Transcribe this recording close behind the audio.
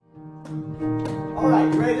All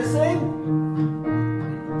right, you ready to sing?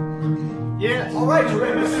 Yes. All right, you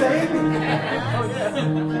ready to sing? Oh, yes.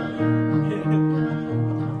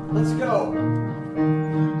 Let's go.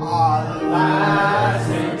 Alas,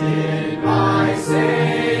 and did my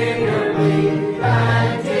Savior bleed,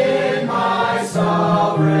 and did my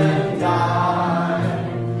Sovereign die?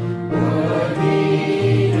 Would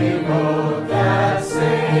he devote that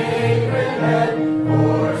sacred head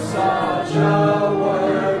for such a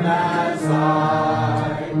worm as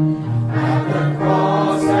I? At the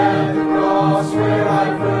cross, where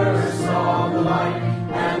I first saw the light,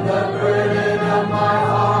 and the burden of my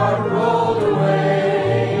heart rolled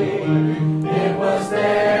away. It was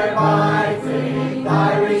there by faith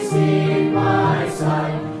I received my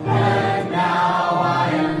sight, and now I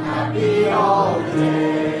am happy all the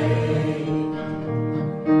day.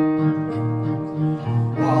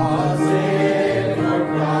 Was it for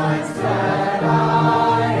crimes that I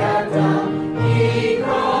had done, he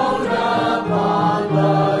groaned upon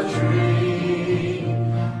the tree?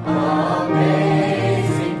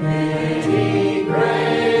 Amazing pity,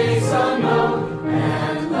 grace unknown,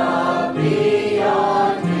 and love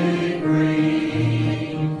beyond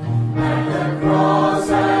degree. At the cross,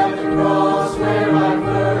 where I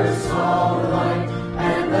first saw the light,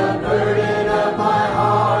 and the burden of my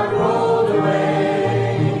heart rolled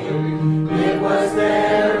away. It was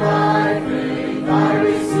there by faith I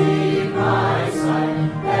received my sight,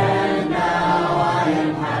 and now I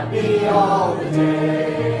am happy all the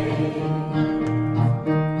day.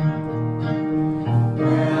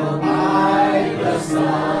 Well, by the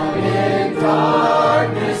sun in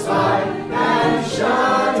darkness I and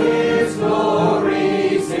shut his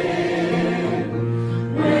glories in.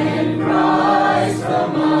 When Christ the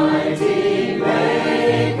mighty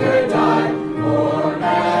Maker died for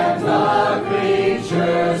man's the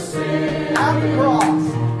creature's sin. At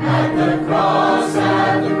the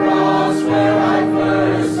cross, where I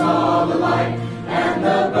first saw the light, and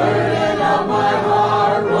the burden of my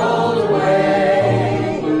heart rolled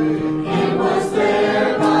away. It was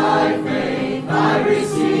there by faith I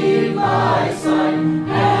received my sight,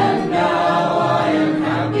 and now I am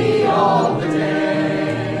happy all the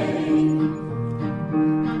day.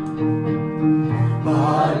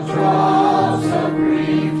 But drops of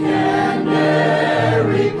grief can ne'er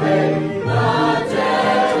repay the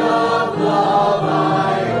debt of love I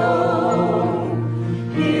owe.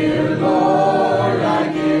 Here, Lord, I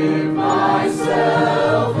give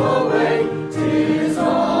myself away. 'Tis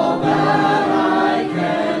all that I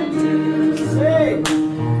can do. Sing!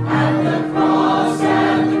 At the cross,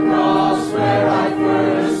 where I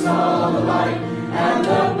first saw the light, and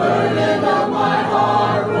the burden of my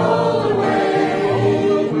heart rolled away.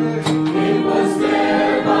 It was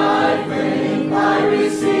there by faith I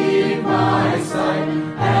received my sight,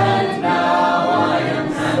 and now I am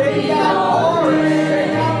happy all the day.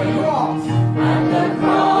 At the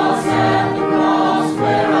cross,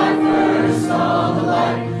 where I first saw the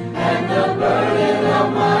light, and the burden of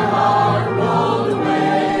my heart rolled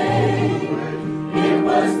away. It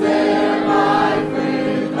was there by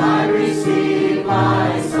faith I received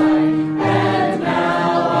my sight, and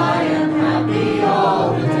now I am happy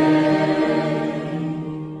all the day.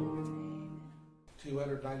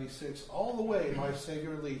 296, all the way my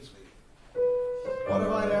Savior leads me. What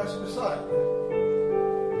have I to ask beside?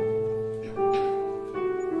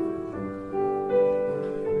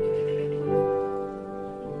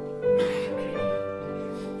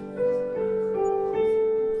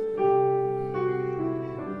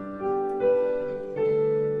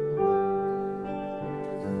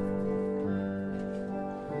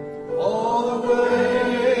 All the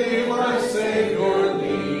way my Savior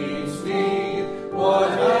leads me. What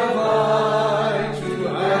have I to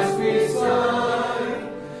ask beside?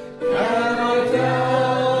 Can I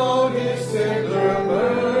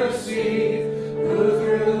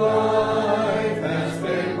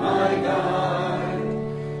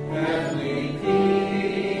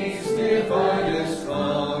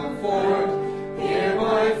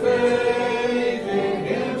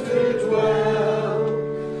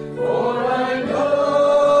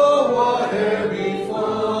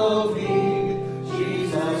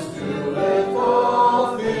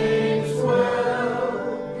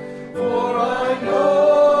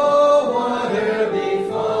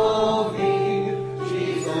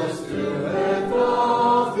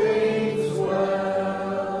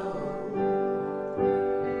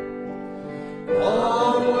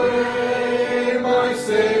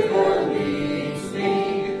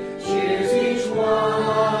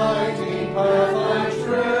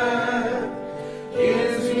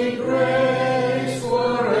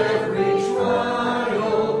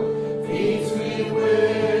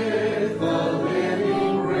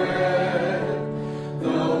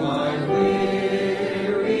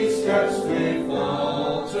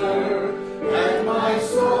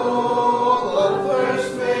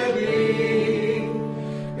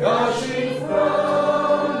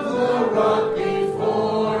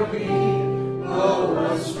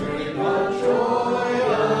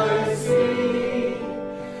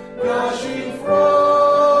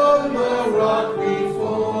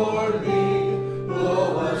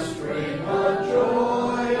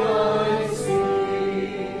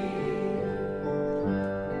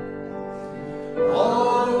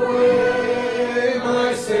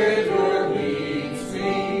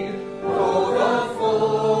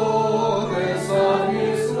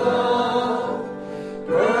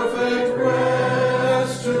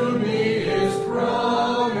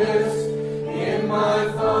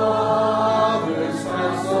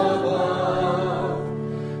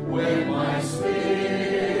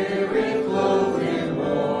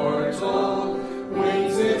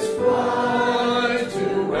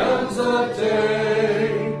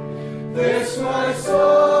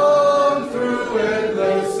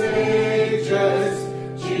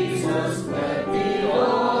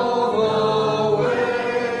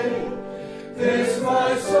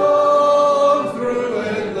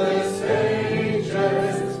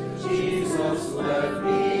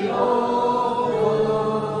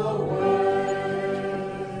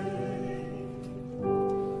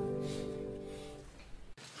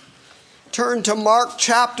Turn to Mark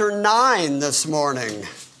chapter 9 this morning.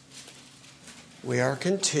 We are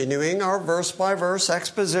continuing our verse-by-verse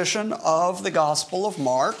exposition of the Gospel of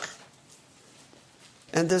Mark.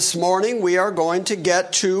 And this morning we are going to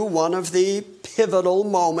get to one of the pivotal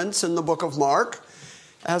moments in the book of Mark.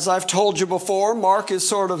 As I've told you before, Mark is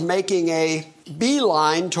sort of making a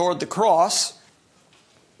beeline toward the cross,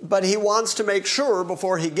 but he wants to make sure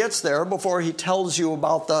before he gets there, before he tells you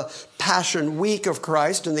about the Passion Week of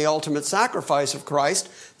Christ and the ultimate sacrifice of Christ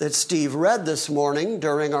that Steve read this morning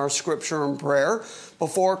during our scripture and prayer,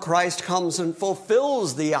 before Christ comes and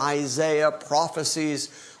fulfills the Isaiah prophecies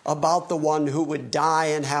about the one who would die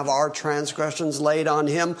and have our transgressions laid on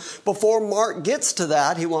him. Before Mark gets to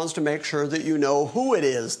that, he wants to make sure that you know who it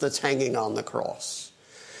is that's hanging on the cross.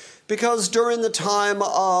 Because during the time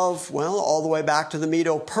of, all the way back to the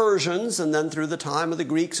Medo-Persians and then through the time of the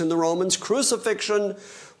Greeks and the Romans, crucifixion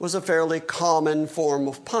was a fairly common form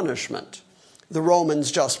of punishment. The Romans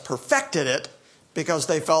just perfected it because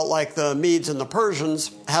they felt like the Medes and the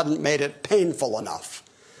Persians hadn't made it painful enough.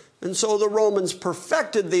 And so the Romans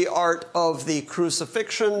perfected the art of the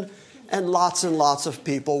crucifixion, and lots of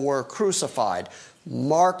people were crucified.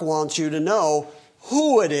 Mark wants you to know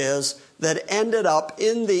who it is that ended up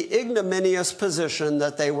in the ignominious position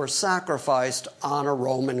that they were sacrificed on a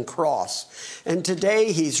Roman cross. And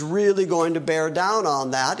today he's really going to bear down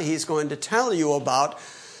on that. He's going to tell you about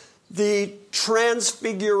the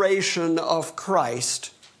transfiguration of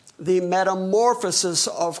Christ, the metamorphosis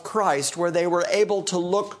of Christ, where they were able to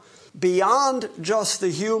look beyond just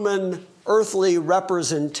the human earthly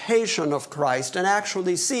representation of Christ and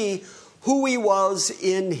actually see who he was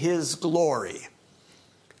in his glory.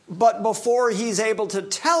 But before he's able to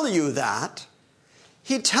tell you that,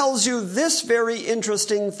 he tells you this very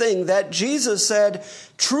interesting thing, that Jesus said,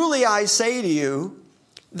 "Truly I say to you,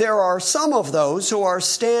 there are some of those who are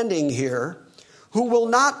standing here who will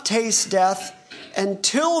not taste death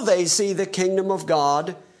until they see the kingdom of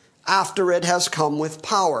God after it has come with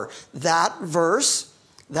power." That verse,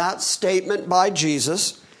 that statement by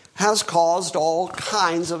Jesus, has caused all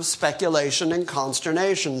kinds of speculation and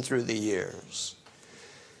consternation through the years.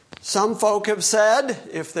 Some folk have said,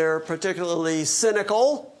 if they're particularly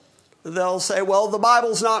cynical, they'll say, well, the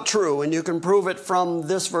Bible's not true, and you can prove it from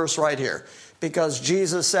this verse right here. Because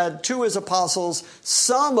Jesus said to his apostles,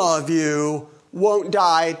 some of you won't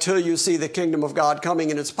die till you see the kingdom of God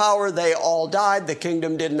coming in its power. They all died. The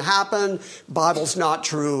kingdom didn't happen. Bible's not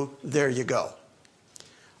true. There you go.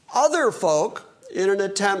 Other folk, in an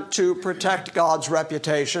attempt to protect God's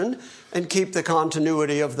reputation and keep the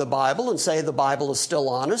continuity of the Bible and say the Bible is still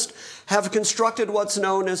honest, have constructed what's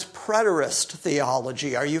known as preterist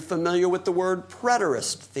theology. Are you familiar with the word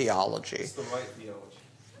preterist theology? It's the right theology.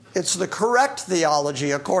 It's the correct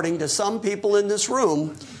theology, according to some people in this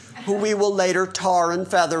room, who we will later tar and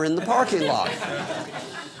feather in the parking lot.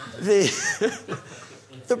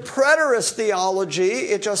 The preterist theology,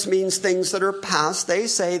 it just means things that are past. They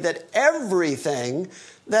say that everything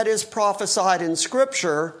that is prophesied in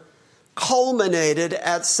Scripture culminated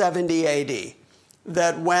at 70 AD.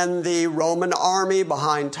 That when the Roman army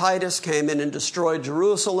behind Titus came in and destroyed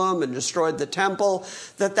Jerusalem and destroyed the temple,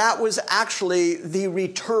 that was actually the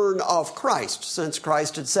return of Christ. Since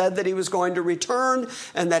Christ had said that he was going to return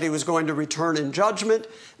and that he was going to return in judgment,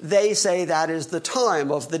 they say that is the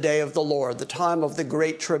time of the day of the Lord, the time of the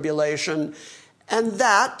great tribulation. And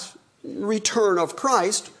that return of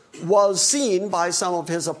Christ was seen by some of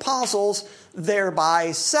his apostles,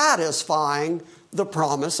 thereby satisfying the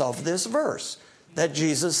promise of this verse. That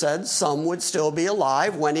Jesus said some would still be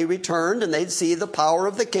alive when he returned and they'd see the power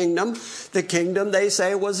of the kingdom. The kingdom, they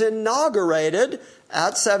say, was inaugurated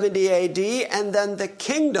at 70 AD, and then the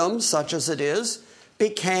kingdom, such as it is,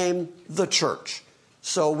 became the church.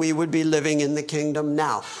 So we would be living in the kingdom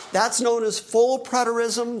now. That's known as full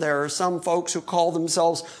preterism. There are some folks who call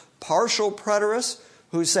themselves partial preterists,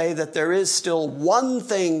 who say that there is still one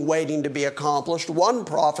thing waiting to be accomplished, one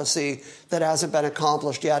prophecy that hasn't been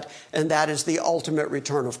accomplished yet, and that is the ultimate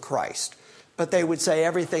return of Christ. But they would say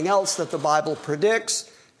everything else that the Bible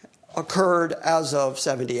predicts occurred as of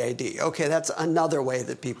 70 AD. Okay, that's another way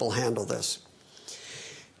that people handle this.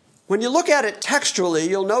 When you look at it textually,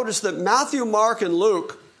 you'll notice that Matthew, Mark, and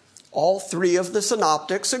Luke, all three of the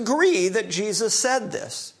synoptics, agree that Jesus said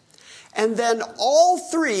this. And then all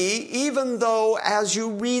three, even though as you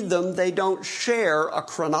read them, they don't share a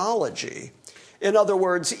chronology. In other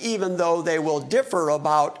words, even though they will differ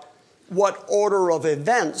about what order of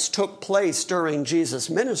events took place during Jesus'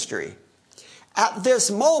 ministry, at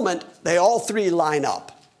this moment, they all three line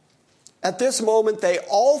up. At this moment, they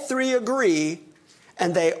all three agree,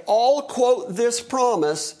 and they all quote this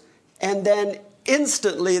promise, and then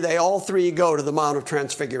instantly they all three go to the Mount of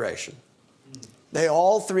Transfiguration. They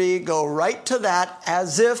all three go right to that,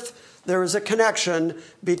 as if there is a connection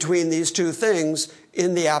between these two things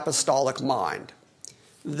in the apostolic mind.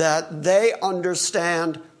 That they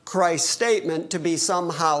understand Christ's statement to be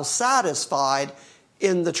somehow satisfied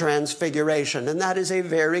in the Transfiguration. And that is a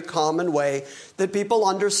very common way that people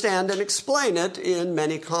understand and explain it in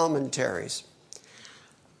many commentaries.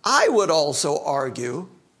 I would also argue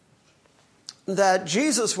that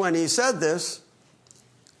Jesus, when he said this,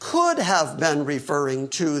 could have been referring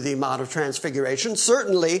to the Mount of Transfiguration.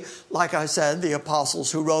 Certainly, like I said, the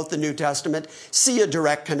apostles who wrote the New Testament see a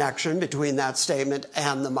direct connection between that statement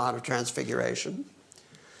and the Mount of Transfiguration.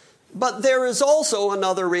 But there is also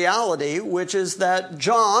another reality, which is that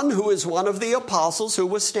John, who is one of the apostles who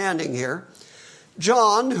was standing here,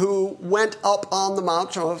 John, who went up on the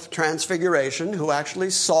Mount of Transfiguration, who actually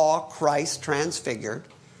saw Christ transfigured,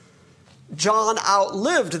 John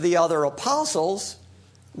outlived the other apostles,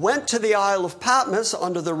 went to the Isle of Patmos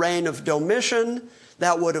under the reign of Domitian.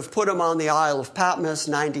 That would have put him on the Isle of Patmos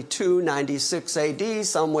 92, 96 AD,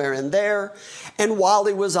 somewhere in there. And while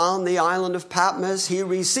he was on the island of Patmos, he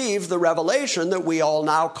received the revelation that we all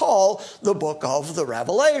now call the book of the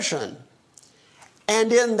Revelation.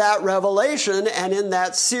 And in that revelation and in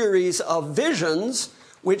that series of visions,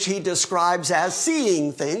 which he describes as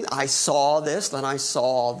seeing things, I saw this, then I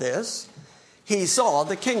saw this, he saw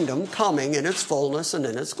the kingdom coming in its fullness and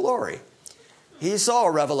in its glory. He saw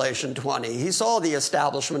Revelation 20. He saw the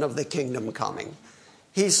establishment of the kingdom coming.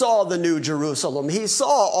 He saw the New Jerusalem. He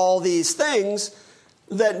saw all these things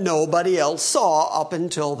that nobody else saw up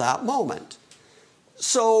until that moment.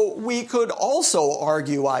 So we could also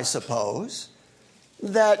argue, I suppose,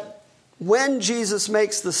 that when Jesus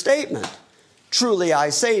makes the statement, "Truly I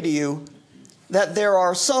say to you," that there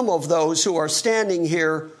are some of those who are standing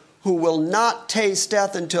here who will not taste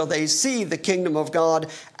death until they see the kingdom of God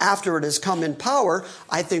after it has come in power,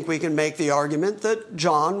 I think we can make the argument that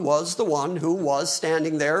John was the one who was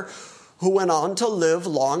standing there, who went on to live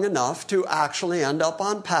long enough to actually end up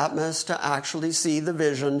on Patmos, to actually see the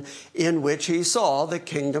vision in which he saw the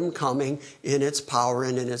kingdom coming in its power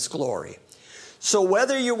and in its glory. So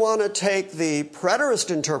whether you want to take the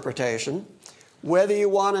preterist interpretation, whether you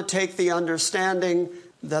want to take the understanding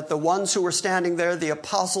that the ones who were standing there, the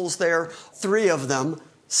apostles there, three of them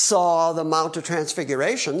saw the Mount of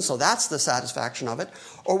Transfiguration, so that's the satisfaction of it,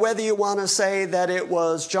 or whether you want to say that it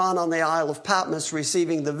was John on the Isle of Patmos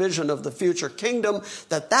receiving the vision of the future kingdom,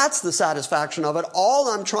 that's the satisfaction of it. All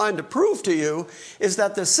I'm trying to prove to you is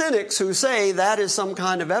that the cynics who say that is some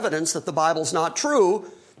kind of evidence that the Bible's not true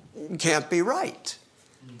can't be right.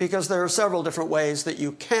 Because there are several different ways that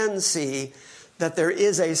you can see that there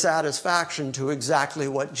is a satisfaction to exactly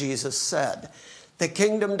what Jesus said. The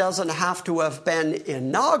kingdom doesn't have to have been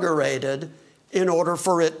inaugurated in order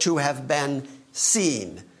for it to have been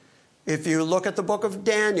seen. If you look at the book of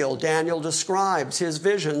Daniel, Daniel describes his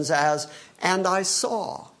visions as, "And I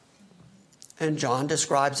saw." And John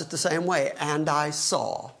describes it the same way, "And I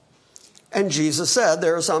saw." And Jesus said,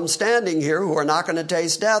 there are some standing here who are not going to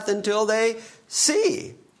taste death until they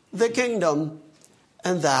see the kingdom.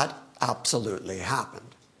 And that absolutely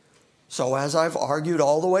happened. So as I've argued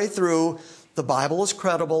all the way through, the Bible is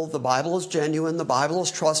credible, the Bible is genuine, the Bible is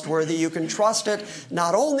trustworthy. You can trust it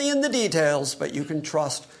not only in the details, but you can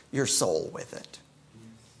trust your soul with it.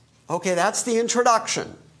 Okay, that's the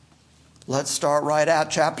introduction. Let's start right at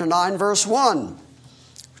chapter 9, verse 1,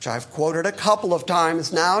 which I've quoted a couple of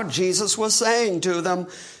times now. Jesus was saying to them,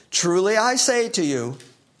 "Truly I say to you,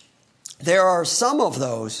 there are some of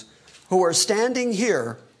those who are standing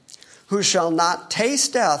here who shall not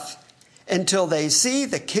taste death until they see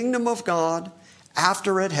the kingdom of God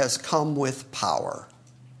after it has come with power."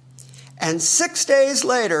 And 6 days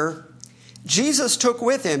later, Jesus took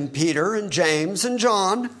with him Peter and James and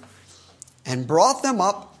John and brought them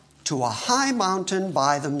up to a high mountain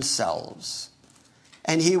by themselves.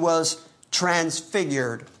 And he was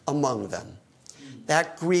transfigured among them.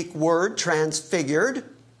 That Greek word, transfigured,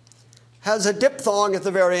 has a diphthong at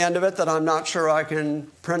the very end of it that I'm not sure I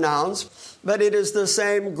can pronounce, but it is the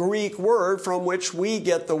same Greek word from which we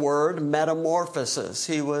get the word metamorphosis.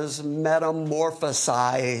 He was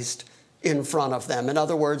metamorphosized in front of them. In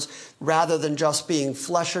other words, rather than just being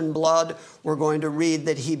flesh and blood, we're going to read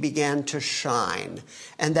that he began to shine,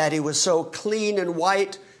 and that he was so clean and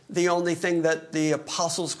white, the only thing that the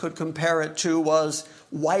apostles could compare it to was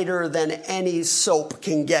whiter than any soap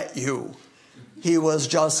can get you. He was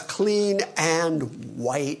just clean and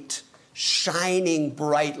white, shining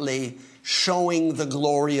brightly, showing the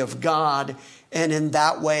glory of God. And in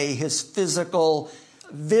that way, his physical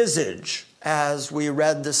visage, as we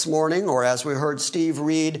read this morning, or as we heard Steve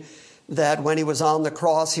read, that when he was on the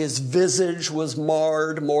cross, his visage was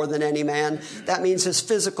marred more than any man. That means his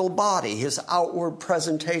physical body, his outward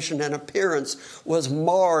presentation and appearance was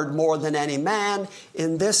marred more than any man.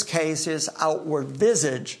 In this case, his outward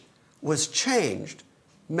visage was changed,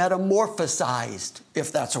 metamorphosized,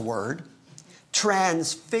 if that's a word,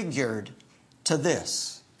 transfigured to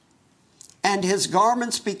this. And his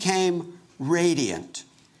garments became radiant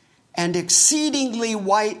and exceedingly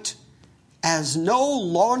white, as no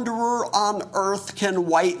launderer on earth can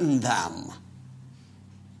whiten them.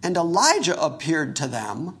 And Elijah appeared to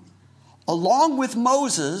them, along with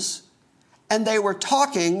Moses, and they were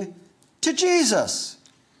talking to Jesus.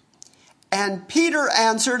 And Peter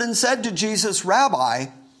answered and said to Jesus, Rabbi,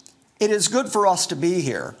 it is good for us to be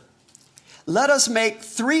here. Let us make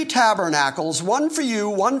 3 tabernacles, one for you,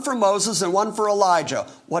 one for Moses, and one for Elijah.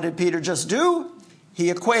 What did Peter just do? He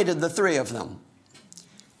equated the 3 of them.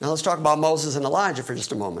 Now let's talk about Moses and Elijah for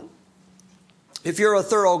just a moment. If you're a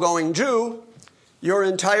thoroughgoing Jew, your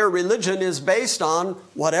entire religion is based on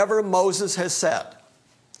whatever Moses has said.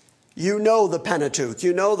 You know the Pentateuch.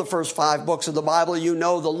 You know the first 5 books of the Bible. You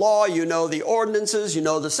know the law. You know the ordinances. You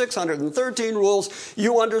know the 613 rules.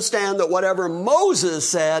 You understand that whatever Moses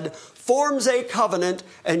said forms a covenant,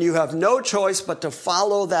 and you have no choice but to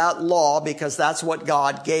follow that law because that's what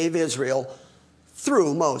God gave Israel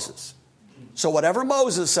through Moses. So whatever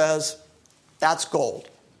Moses says, that's gold.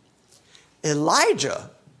 Elijah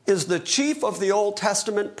is the chief of the Old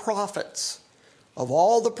Testament prophets. Of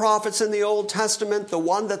all the prophets in the Old Testament, the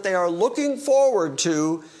one that they are looking forward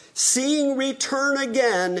to, seeing return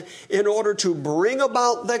again in order to bring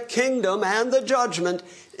about the kingdom and the judgment,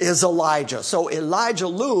 is Elijah. So Elijah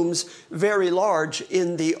looms very large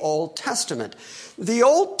in the Old Testament. The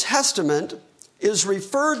Old Testament is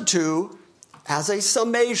referred to as a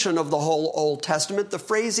summation of the whole Old Testament. The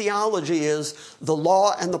phraseology is the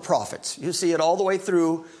law and the prophets. You see it all the way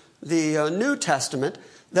through the New Testament,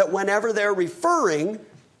 that whenever they're referring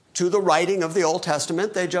to the writing of the Old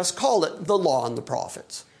Testament, they just call it the law and the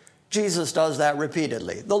prophets. Jesus does that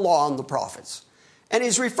repeatedly, the law and the prophets. And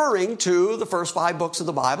he's referring to the first 5 books of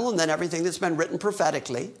the Bible and then everything that's been written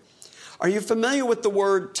prophetically. Are you familiar with the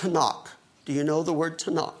word Tanakh? Do you know the word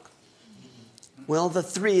Tanakh? Well, the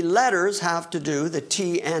 3 letters have to do, the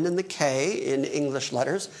T, N, and the K in English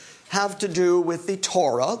letters, have to do with the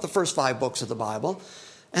Torah, the first 5 books of the Bible,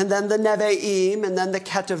 and then the Nevi'im, and then the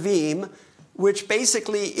Ketuvim, which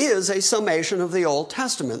basically is a summation of the Old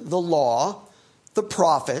Testament, the law, the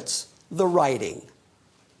prophets, the writing.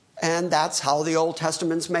 And that's how the Old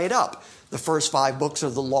Testament's made up. The first 5 books are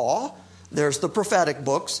the law, there's the prophetic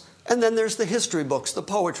books, and then there's the history books, the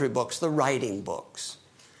poetry books, the writing books.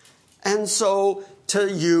 And so to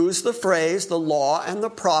use the phrase, the law and the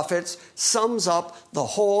prophets, sums up the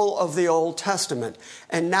whole of the Old Testament.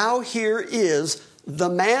 And now here is the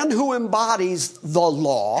man who embodies the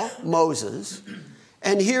law, Moses,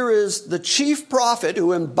 and here is the chief prophet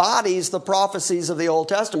who embodies the prophecies of the Old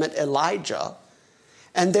Testament, Elijah,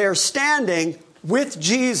 and they're standing with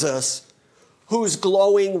Jesus, who's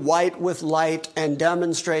glowing white with light and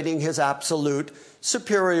demonstrating his absolute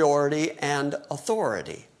superiority and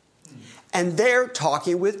authority. And they're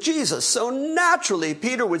talking with Jesus. So naturally,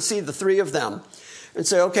 Peter would see the 3 of them and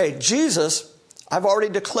say, okay, Jesus, I've already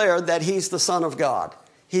declared that he's the Son of God.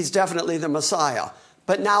 He's definitely the Messiah.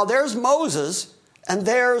 But now there's Moses and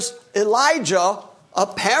there's Elijah.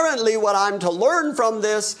 Apparently what I'm to learn from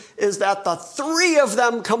this is that the 3 of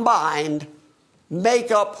them combined make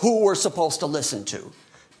up who we're supposed to listen to.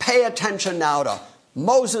 Pay attention now to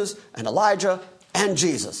Moses and Elijah and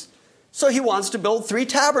Jesus. So he wants to build 3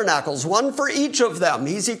 tabernacles, one for each of them.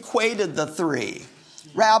 He's equated the 3.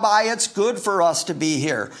 Rabbi, it's good for us to be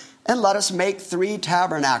here. And let us make 3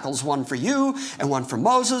 tabernacles, one for you, and one for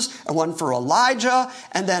Moses, and one for Elijah.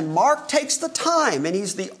 And then Mark takes the time, and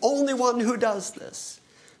he's the only one who does this.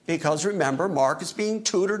 Because remember, Mark is being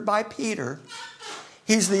tutored by Peter.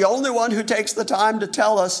 He's the only one who takes the time to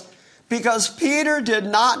tell us, because Peter did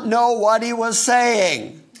not know what he was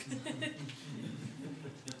saying.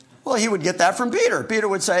 Well, he would get that from Peter. Peter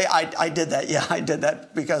would say, I did that. Yeah, I did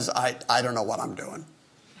that because I don't know what I'm doing.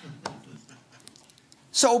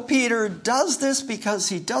 So Peter does this because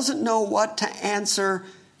he doesn't know what to answer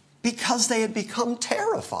because they had become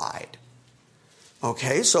terrified.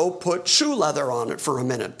 Okay, so put shoe leather on it for a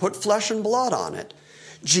minute. Put flesh and blood on it.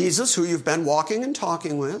 Jesus, who you've been walking and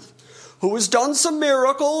talking with, who has done some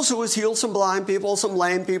miracles, who has healed some blind people, some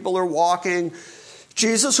lame people are walking.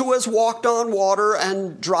 Jesus, who has walked on water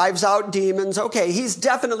and drives out demons. Okay, he's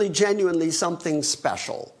definitely genuinely something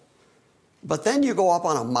special. But then you go up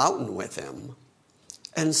on a mountain with him,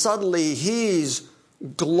 and suddenly he's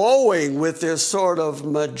glowing with this sort of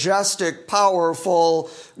majestic, powerful,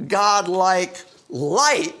 godlike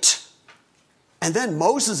light. And then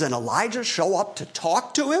Moses and Elijah show up to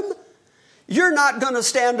talk to him. You're not going to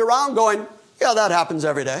stand around going, yeah, that happens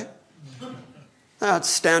every day. That's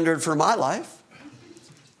standard for my life.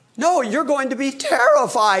 No, you're going to be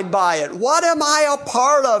terrified by it. What am I a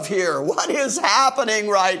part of here? What is happening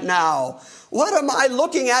right now? What am I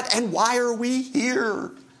looking at, and why are we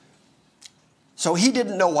here? So he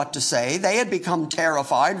didn't know what to say. They had become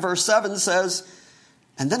terrified. Verse 7 says,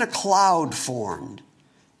 and then a cloud formed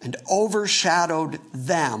and overshadowed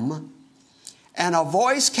them. And a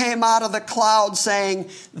voice came out of the cloud saying,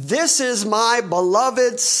 this is my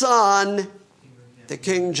beloved Son. The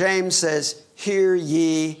King James says, hear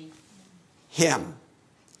ye him.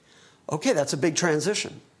 Okay, that's a big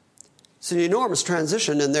transition. It's an enormous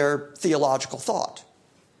transition in their theological thought.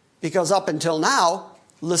 Because up until now,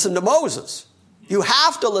 listen to Moses. You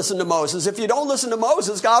have to listen to Moses. If you don't listen to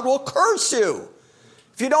Moses, God will curse you.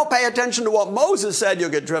 If you don't pay attention to what Moses said, you'll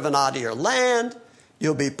get driven out of your land.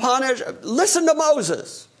 You'll be punished. Listen to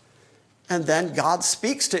Moses. And then God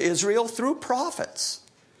speaks to Israel through prophets.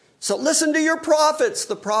 So listen to your prophets.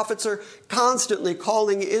 The prophets are constantly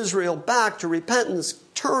calling Israel back to repentance.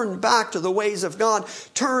 Turn back to the ways of God.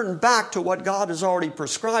 Turn back to what God has already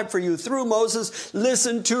prescribed for you through Moses.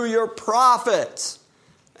 Listen to your prophets.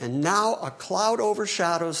 And now a cloud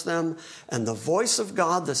overshadows them, and the voice of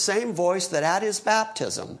God, the same voice that at his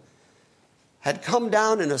baptism had come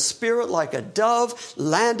down in a spirit like a dove,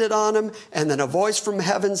 landed on him, and then a voice from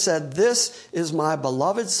heaven said, this is my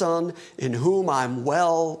beloved Son, in whom I'm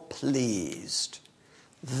well pleased.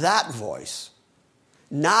 That voice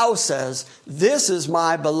now says, this is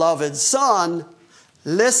my beloved Son,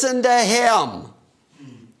 listen to him.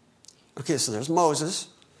 Okay, so there's Moses,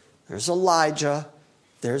 there's Elijah,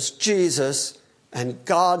 there's Jesus, and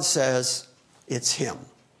God says it's him.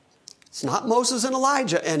 It's not Moses and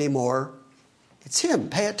Elijah anymore. It's him.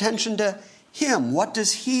 Pay attention to him. What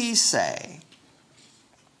does he say?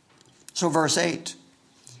 So verse 8,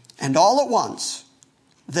 and all at once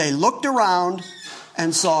they looked around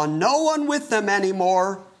and saw no one with them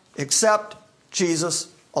anymore except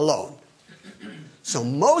Jesus alone. So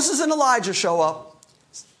Moses and Elijah show up,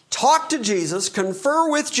 talk to Jesus,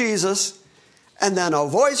 confer with Jesus, and then a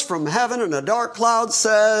voice from heaven in a dark cloud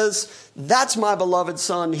says, that's my beloved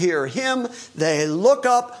Son, hear him. They look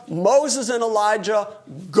up, Moses and Elijah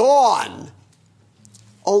gone.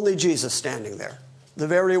 Only Jesus standing there, the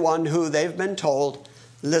very one who they've been told,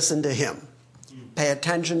 listen to him. Pay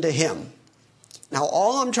attention to him. Now,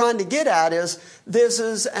 all I'm trying to get at is this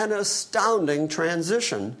is an astounding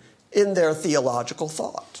transition in their theological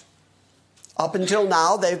thought. Up until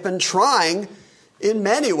now, they've been trying in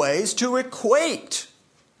many ways to equate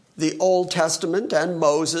the Old Testament and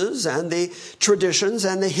Moses and the traditions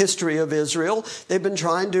and the history of Israel. They've been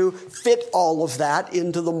trying to fit all of that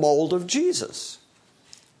into the mold of Jesus.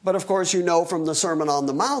 But of course, you know from the Sermon on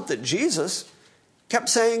the Mount that Jesus kept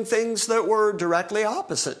saying things that were directly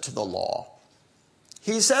opposite to the law.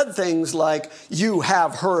 He said things like, you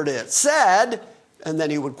have heard it said, and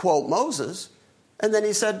then he would quote Moses, and then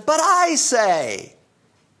he said, but I say.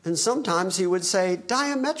 And sometimes he would say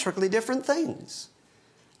diametrically different things.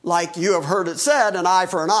 Like, you have heard it said, an eye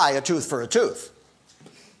for an eye, a tooth for a tooth.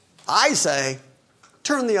 I say,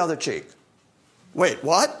 turn the other cheek. Wait,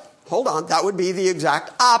 what? Hold on, that would be the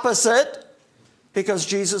exact opposite, because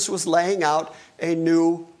Jesus was laying out a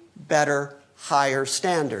new, better, higher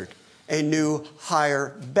standard, a new,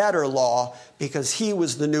 higher, better law, because he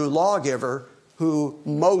was the new lawgiver who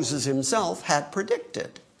Moses himself had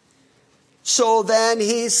predicted. So then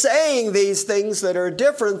he's saying these things that are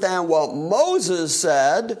different than what Moses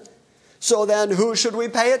said. So then who should we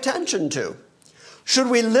pay attention to? Should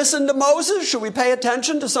we listen to Moses? Should we pay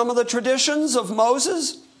attention to some of the traditions of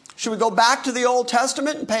Moses? Should we go back to the Old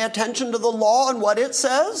Testament and pay attention to the law and what it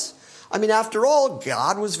says? I mean, after all,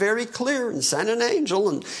 God was very clear and sent an angel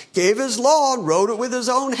and gave his law and wrote it with his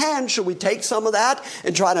own hand. Should we take some of that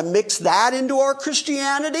and try to mix that into our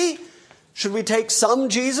Christianity? Should we take some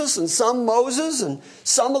Jesus and some Moses and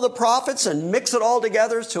some of the prophets and mix it all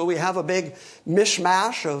together until we have a big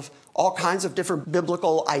mishmash of all kinds of different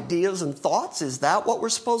biblical ideas and thoughts? Is that what we're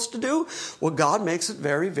supposed to do? Well, God makes it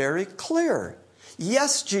very, very clear.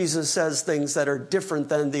 Yes, Jesus says things that are different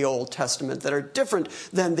than the Old Testament, that are different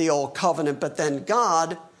than the Old Covenant, but then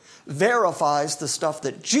God verifies the stuff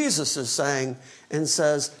that Jesus is saying and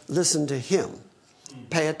says, listen to him.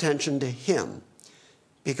 Pay attention to him.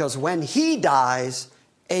 Because when he dies,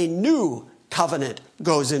 a new covenant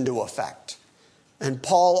goes into effect. And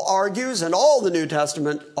Paul argues, and all the New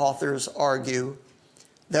Testament authors argue,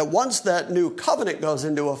 that once that new covenant goes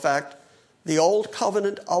into effect, the old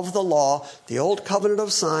covenant of the law, the old covenant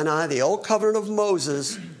of Sinai, the old covenant of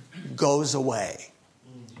Moses goes away.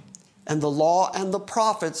 And the law and the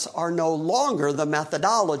prophets are no longer the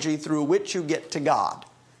methodology through which you get to God.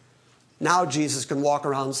 Now Jesus can walk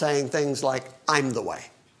around saying things like, I'm the way.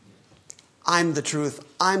 I'm the truth.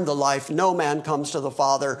 I'm the life. No man comes to the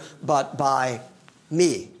Father but by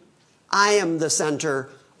me. I am the center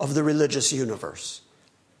of the religious universe.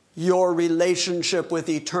 Your relationship with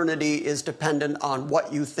eternity is dependent on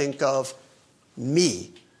what you think of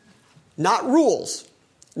me. Not rules,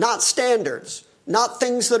 not standards, not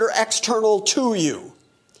things that are external to you,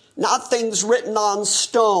 not things written on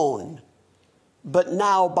stone, but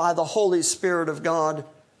now by the Holy Spirit of God,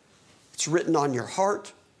 it's written on your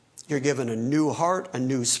heart. You're given a new heart, a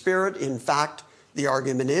new spirit. In fact, the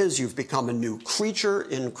argument is you've become a new creature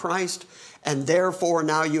in Christ, and therefore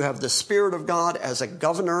now you have the Spirit of God as a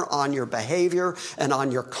governor on your behavior and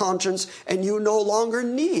on your conscience, and you no longer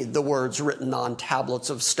need the words written on tablets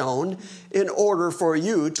of stone in order for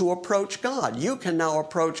you to approach God. You can now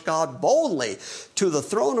approach God boldly to the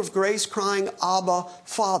throne of grace crying, Abba,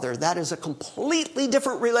 Father. That is a completely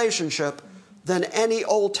different relationship than any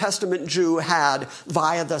Old Testament Jew had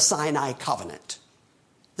via the Sinai covenant.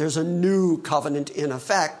 There's a new covenant in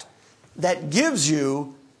effect that gives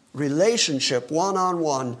you relationship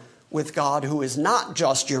one-on-one with God, who is not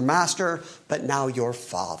just your master, but now your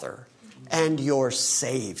Father and your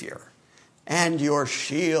Savior and your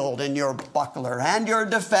shield and your buckler and your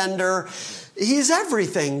defender. He's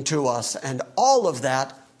everything to us, and all of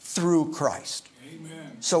that through Christ.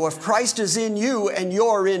 Amen. So if Christ is in you and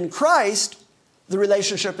you're in Christ, the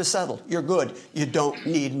relationship is settled. You're good. You don't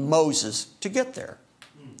need Moses to get there.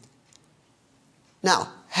 Now,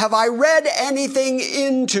 have I read anything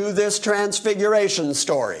into this Transfiguration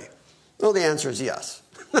story? Well, the answer is yes.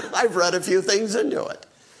 I've read a few things into it.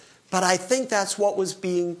 But I think that's what was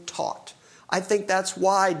being taught. I think that's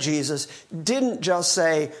why Jesus didn't just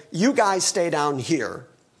say, you guys stay down here.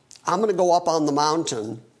 I'm going to go up on the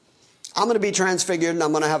mountain. I'm going to be transfigured and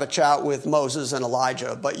I'm going to have a chat with Moses and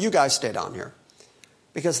Elijah, but you guys stay down here.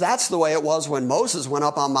 Because that's the way it was when Moses went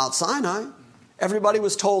up on Mount Sinai. Everybody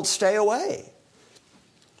was told, stay away.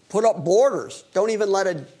 Put up borders. Don't even let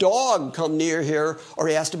a dog come near here or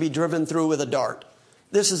he has to be driven through with a dart.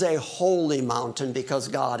 This is a holy mountain because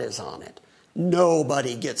God is on it.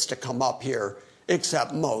 Nobody gets to come up here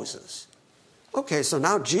except Moses. Okay, so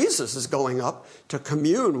now Jesus is going up to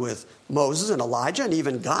commune with Moses and Elijah, and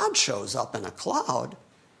even God shows up in a cloud,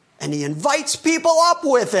 and he invites people up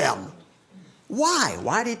with him. Why?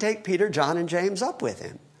 Why did he take Peter, John, and James up with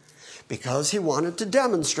him? Because he wanted to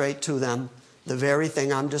demonstrate to them the very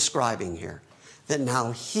thing I'm describing here, that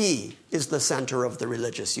now he is the center of the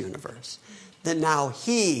religious universe, that now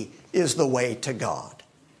he is the way to God,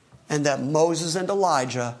 and that Moses and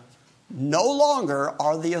Elijah no longer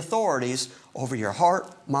are the authorities over your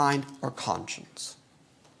heart, mind, or conscience.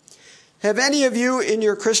 Have any of you in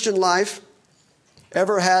your Christian life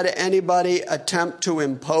ever had anybody attempt to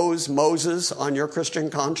impose Moses on your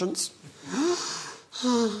Christian conscience?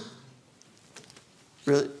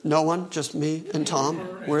 Really? No one? Just me and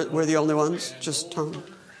Tom? We're the only ones? Just Tom?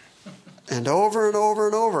 And over and over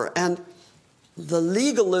and over. And the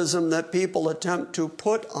legalism that people attempt to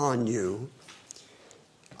put on you,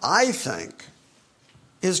 I think,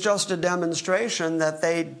 is just a demonstration that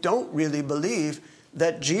they don't really believe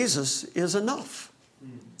that Jesus is enough.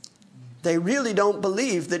 They really don't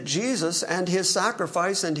believe that Jesus and his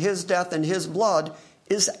sacrifice and his death and his blood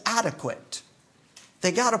is adequate.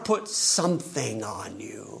 They got to put something on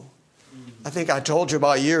you. I think I told you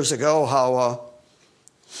about years ago how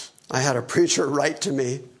I had a preacher write to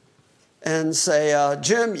me and say,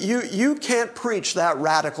 Jim, you can't preach that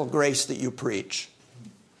radical grace that you preach.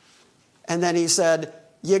 And then he said,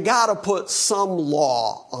 you got to put some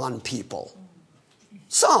law on people.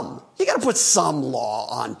 Some. You got to put some law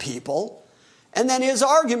on people. And then his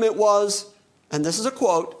argument was, and this is a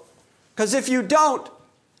quote, because if you don't,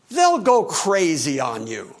 they'll go crazy on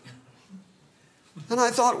you. And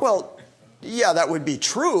I thought, well, yeah, that would be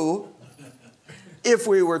true if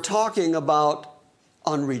we were talking about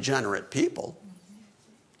unregenerate people.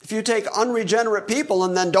 If you take unregenerate people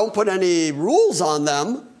and then don't put any rules on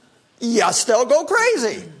them, yes, they'll go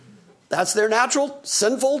crazy. That's their natural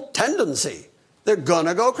sinful tendency. They're going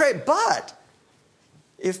to go crazy. But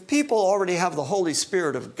if people already have the Holy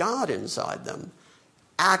Spirit of God inside them,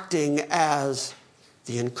 acting as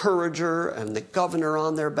the encourager and the governor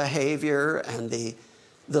on their behavior and the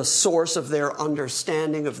the source of their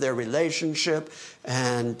understanding of their relationship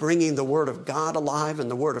and bringing the Word of God alive and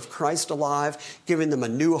the Word of Christ alive, giving them a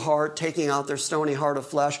new heart, taking out their stony heart of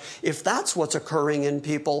flesh, if that's what's occurring in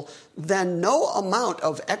people, then no amount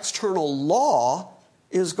of external law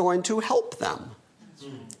is going to help them,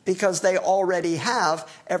 because they already have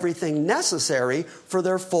everything necessary for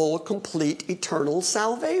their full, complete, eternal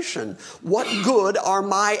salvation. What good are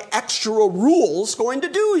my extra rules going to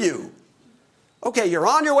do you? Okay, you're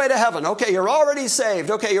on your way to heaven. Okay, you're already saved.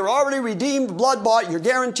 Okay, you're already redeemed, blood-bought. You're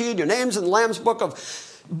guaranteed. Your name's in the Lamb's book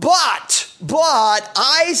of... But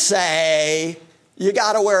I say you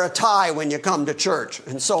got to wear a tie when you come to church.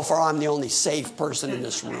 And so far, I'm the only safe person in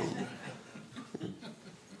this room.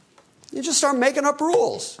 You just start making up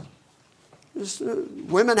rules.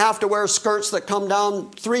 Women have to wear skirts that come down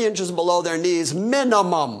 3 inches below their knees,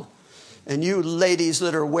 minimum. And you ladies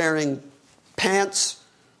that are wearing pants,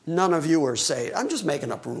 none of you are saved. I'm just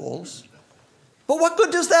making up rules. But what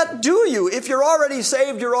good does that do you? If you're already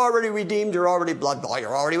saved, you're already redeemed, you're already blood-bought,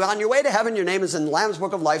 you're already on your way to heaven, your name is in the Lamb's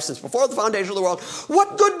book of life since before the foundation of the world.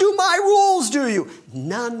 What good do my rules do you?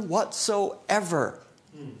 None whatsoever.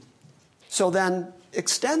 So then,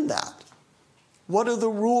 extend that. What are the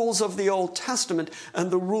rules of the Old Testament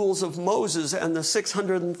and the rules of Moses and the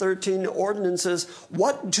 613 ordinances?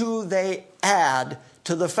 What do they add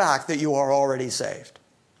to the fact that you are already saved?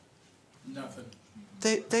 Nothing.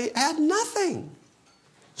 They add nothing.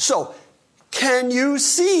 So, can you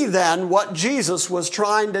see then what Jesus was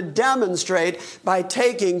trying to demonstrate by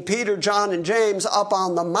taking Peter, John, and James up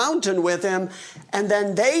on the mountain with him, and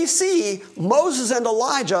then they see Moses and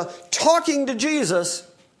Elijah talking to Jesus?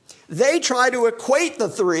 They try to equate the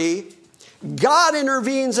three. God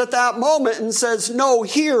intervenes at that moment and says, no,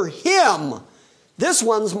 hear him. This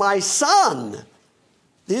one's my son.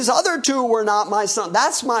 These other two were not my son.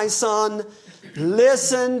 That's my son.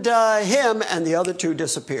 Listen to him. And the other two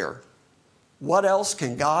disappear. What else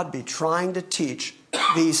can God be trying to teach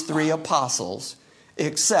these three apostles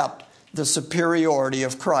except the superiority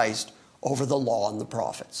of Christ over the law and the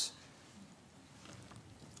prophets?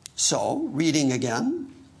 So, reading again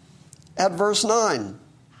at verse 9.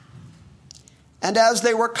 And as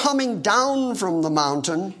they were coming down from the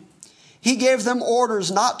mountain, he gave them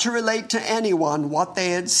orders not to relate to anyone what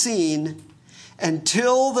they had seen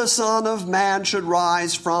until the Son of Man should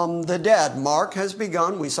rise from the dead. Mark has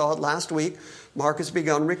begun, we saw it last week, Mark has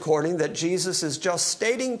begun recording that Jesus is just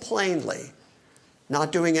stating plainly,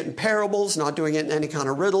 not doing it in parables, not doing it in any kind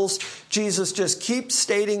of riddles. Jesus just keeps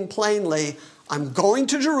stating plainly, I'm going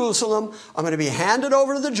to Jerusalem, I'm going to be handed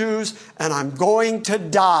over to the Jews, and I'm going to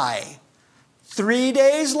die. 3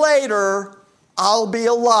 days later, I'll be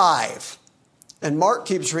alive. And Mark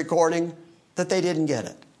keeps recording that they didn't get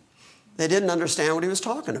it. They didn't understand what he was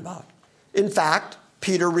talking about. In fact,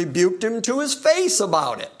 Peter rebuked him to his face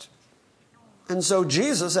about it. And so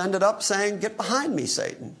Jesus ended up saying, get behind me,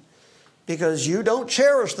 Satan. Because you don't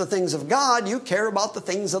cherish the things of God, you care about the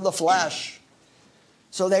things of the flesh.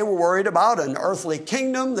 So they were worried about an earthly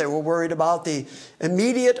kingdom. They were worried about the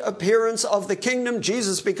immediate appearance of the kingdom.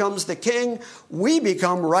 Jesus becomes the king. We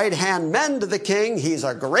become right-hand men to the king. He's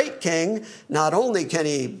a great king. Not only can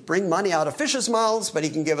he bring money out of fishes' mouths, but he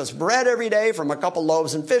can give us bread every day from a couple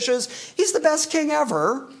loaves and fishes. He's the best king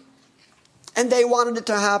ever. And they wanted it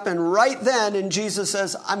to happen right then. And Jesus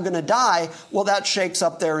says, I'm going to die. Well, that shakes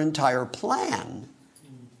up their entire plan.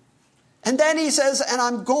 And then he says, and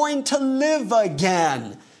I'm going to live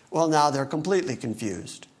again. Well, now they're completely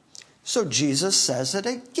confused. So Jesus says it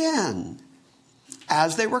again.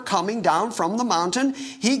 As they were coming down from the mountain,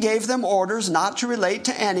 he gave them orders not to relate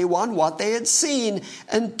to anyone what they had seen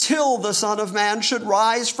until the Son of Man should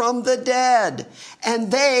rise from the dead.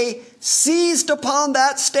 And they seized upon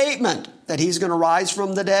that statement that he's going to rise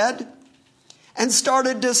from the dead and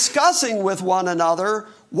started discussing with one another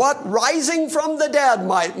what rising from the dead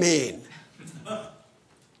might mean.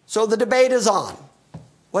 So the debate is on.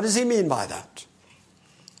 What does he mean by that?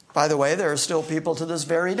 By the way, there are still people to this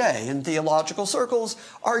very day in theological circles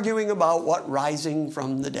arguing about what rising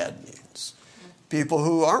from the dead means. People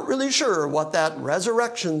who aren't really sure what that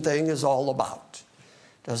resurrection thing is all about.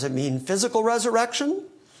 Does it mean physical resurrection?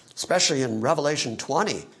 Especially in Revelation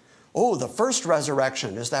 20. Oh, the first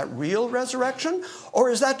resurrection, is that real resurrection? Or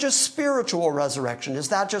is that just spiritual resurrection? Is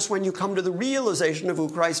that just when you come to the realization of who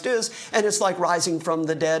Christ is, and it's like rising from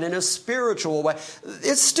the dead in a spiritual way?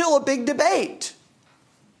 It's still a big debate.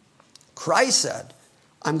 Christ said,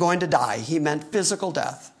 I'm going to die. He meant physical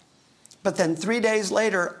death. But then 3 days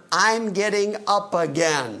later, I'm getting up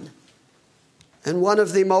again. And one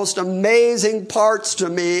of the most amazing parts to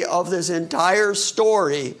me of this entire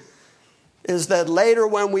story is that later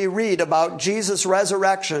when we read about Jesus'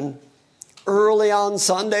 resurrection early on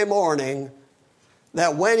Sunday morning,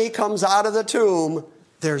 that when he comes out of the tomb,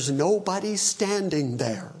 there's nobody standing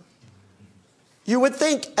there. You would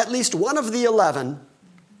think at least one of the 11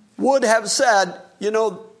 would have said,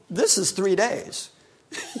 this is 3 days.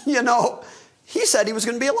 He said he was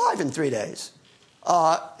going to be alive in 3 days.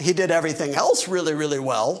 He did everything else really, really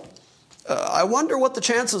well. I wonder what the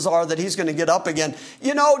chances are that he's going to get up again.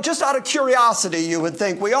 Just out of curiosity, you would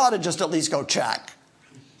think we ought to just at least go check.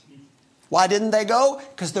 Why didn't they go?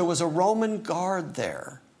 Because there was a Roman guard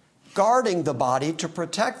there, guarding the body to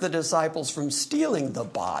protect the disciples from stealing the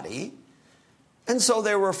body. And so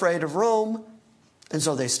they were afraid of Rome, and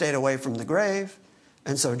so they stayed away from the grave.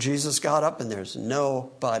 And so Jesus got up, and there's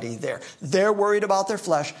nobody there. They're worried about their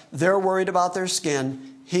flesh. They're worried about their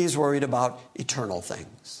skin. He's worried about eternal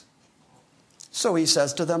things. So he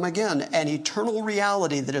says to them again, an eternal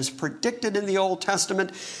reality that is predicted in the Old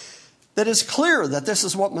Testament, that is clear that this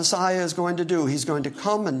is what Messiah is going to do. He's going to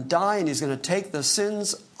come and die, and he's going to take the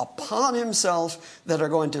sins upon himself that are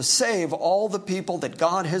going to save all the people that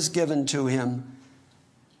God has given to him.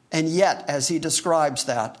 And yet, as he describes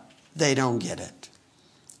that, they don't get it.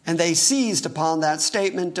 And they seized upon that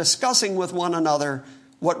statement, discussing with one another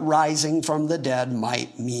what rising from the dead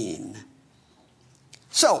might mean.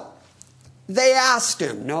 So, they asked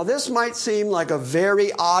him. Now, this might seem like a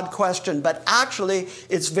very odd question, but actually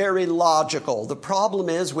it's very logical. The problem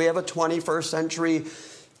is we have a 21st century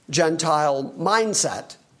Gentile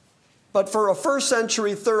mindset. But for a first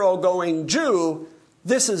century thoroughgoing Jew,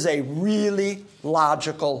 this is a really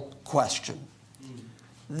logical question.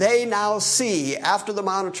 They now see, after the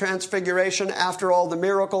Mount of Transfiguration, after all the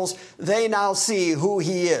miracles, they now see who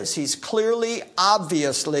he is. He's clearly,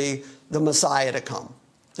 obviously, the Messiah to come.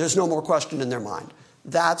 There's no more question in their mind.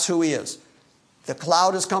 That's who he is. The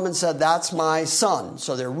cloud has come and said, that's my son.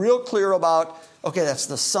 So they're real clear about, okay, that's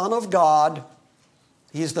the Son of God.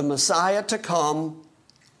 He's the Messiah to come.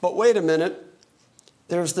 But wait a minute.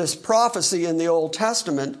 There's this prophecy in the Old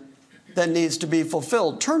Testament that needs to be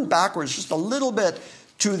fulfilled. Turn backwards just a little bit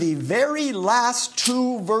to the very last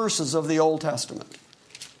 2 verses of the Old Testament.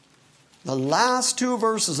 The last 2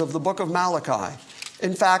 verses of the book of Malachi.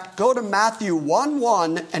 In fact, go to Matthew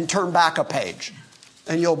 1:1 and turn back a page,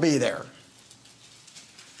 and you'll be there.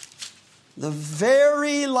 The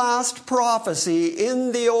very last prophecy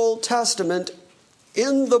in the Old Testament,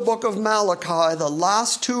 in the book of Malachi, the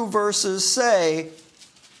last 2 verses say,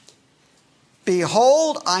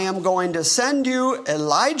 "Behold, I am going to send you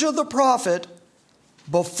Elijah the prophet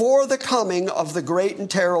before the coming of the great and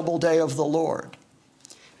terrible day of the Lord.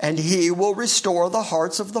 And he will restore the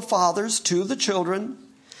hearts of the fathers to the children,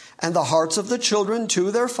 and the hearts of the children to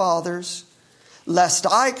their fathers, lest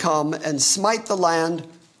I come and smite the land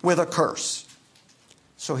with a curse."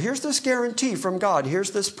 So here's this guarantee from God.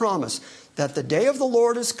 Here's this promise that the day of the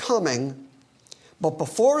Lord is coming, but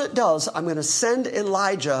before it does, I'm going to send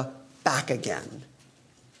Elijah back again.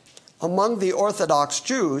 Among the Orthodox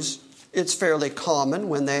Jews, it's fairly common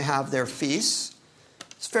when they have their feasts,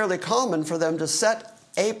 it's fairly common for them to set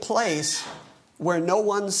a place where no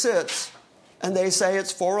one sits, and they say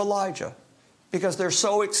it's for Elijah, because they're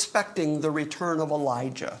so expecting the return of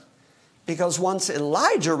Elijah. Because once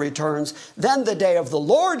Elijah returns, then the day of the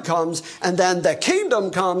Lord comes, and then the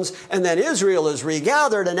kingdom comes, and then Israel is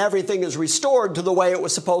regathered, and everything is restored to the way it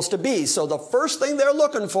was supposed to be. So the first thing they're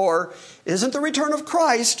looking for isn't the return of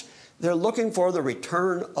Christ, they're looking for the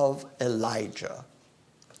return of Elijah.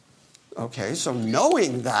 Okay, so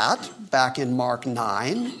knowing that, back in Mark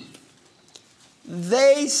 9,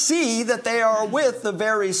 they see that they are with the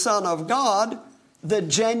very Son of God, the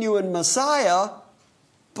genuine Messiah,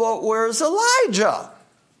 but where's Elijah?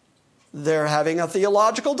 They're having a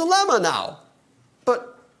theological dilemma now.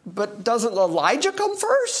 But doesn't Elijah come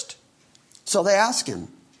first? So they ask him.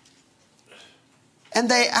 And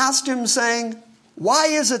they asked him saying, "Why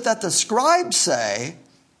is it that the scribes say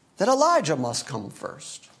that Elijah must come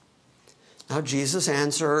first?" Now, Jesus'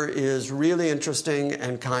 answer is really interesting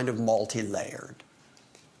and kind of multi-layered.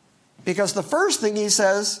 Because the first thing he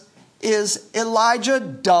says is Elijah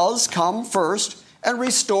does come first and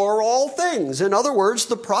restore all things. In other words,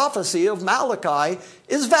 the prophecy of Malachi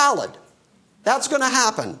is valid. That's going to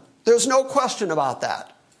happen. There's no question about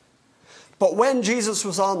that. But when Jesus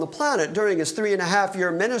was on the planet during his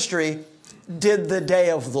 3.5-year ministry, did the day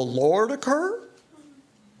of the Lord occur?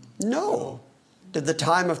 No. Did the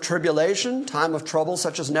time of tribulation, time of trouble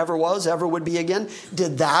such as never was, ever would be again,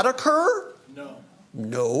 did that occur? No.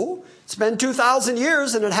 No. It's been 2,000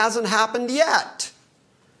 years and it hasn't happened yet.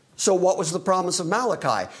 So what was the promise of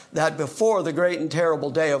Malachi? That before the great and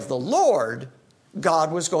terrible day of the Lord,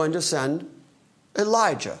 God was going to send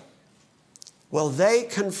Elijah. Well, they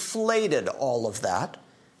conflated all of that,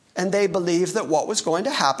 and they believed that what was going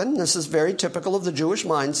to happen, this is very typical of the Jewish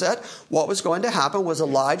mindset, what was going to happen was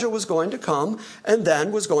Elijah was going to come, and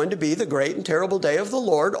then was going to be the great and terrible day of the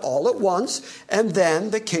Lord all at once, and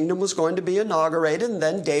then the kingdom was going to be inaugurated, and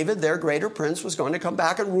then David, their greater prince, was going to come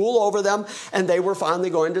back and rule over them, and they were finally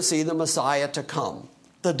going to see the Messiah to come,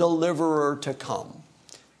 the deliverer to come.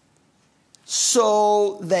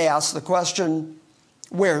 So they asked the question,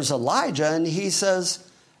 where's Elijah? And he says,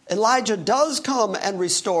 Elijah does come and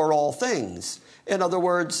restore all things. In other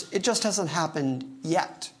words, it just hasn't happened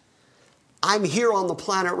yet. I'm here on the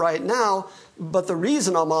planet right now, but the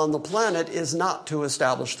reason I'm on the planet is not to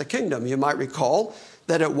establish the kingdom. You might recall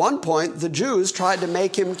that at one point the Jews tried to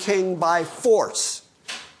make him king by force.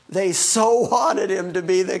 They so wanted him to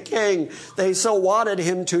be the king. They so wanted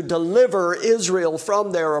him to deliver Israel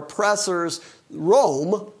from their oppressors,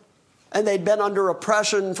 Rome. And they'd been under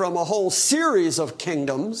oppression from a whole series of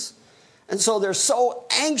kingdoms. And so they're so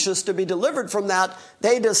anxious to be delivered from that,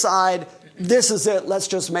 they decide, this is it, let's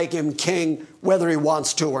just make him king whether he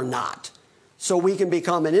wants to or not. So we can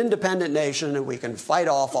become an independent nation and we can fight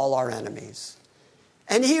off all our enemies.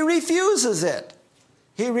 And he refuses it.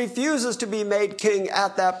 He refuses to be made king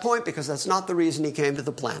at that point because that's not the reason he came to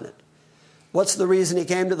the planet. What's the reason he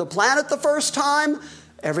came to the planet the first time?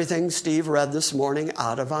 Everything Steve read this morning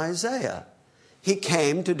out of Isaiah. He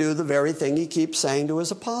came to do the very thing he keeps saying to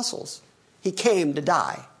his apostles. He came to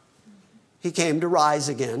die. He came to rise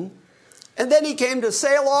again. And then he came to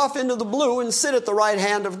sail off into the blue and sit at the right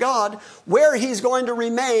hand of God, where he's going to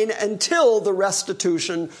remain until the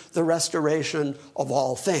restoration of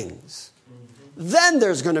all things. Then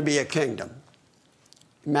there's going to be a kingdom.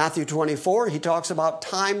 In Matthew 24, he talks about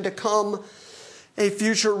time to come, a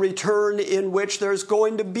future return in which there's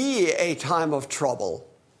going to be a time of trouble,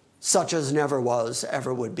 such as never was,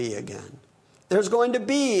 ever would be again. There's going to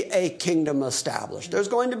be a kingdom established. There's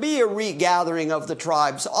going to be a regathering of the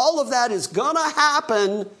tribes. All of that is going to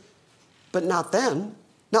happen, but not then,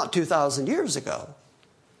 not 2,000 years ago.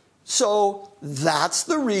 So that's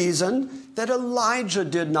the reason that Elijah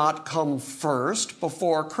did not come first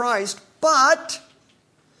before Christ. But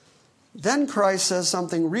then Christ says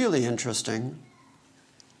something really interesting.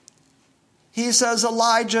 He says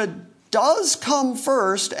Elijah does come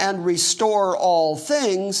first and restore all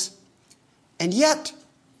things, and yet,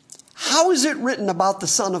 how is it written about the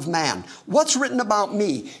Son of Man? What's written about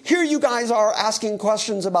me? Here you guys are asking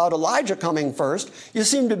questions about Elijah coming first. You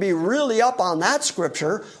seem to be really up on that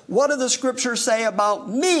scripture. What do the scriptures say about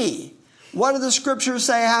me? What do the scriptures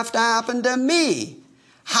say have to happen to me?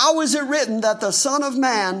 How is it written that the Son of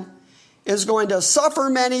Man is going to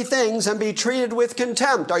suffer many things and be treated with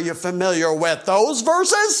contempt? Are you familiar with those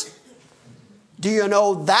verses? Do you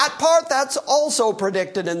know that part? That's also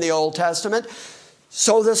predicted in the Old Testament.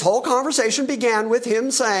 So this whole conversation began with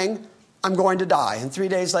him saying, I'm going to die, and 3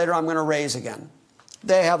 days later I'm going to raise again.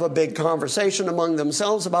 They have a big conversation among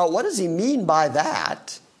themselves about what does he mean by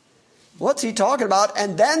that? What's he talking about?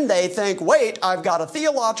 And then they think, wait, I've got a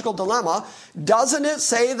theological dilemma. Doesn't it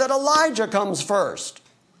say that Elijah comes first?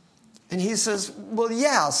 And he says, well,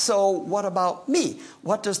 yeah, so what about me?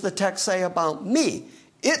 What does the text say about me?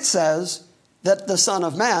 It says that the Son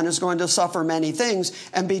of Man is going to suffer many things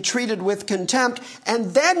and be treated with contempt.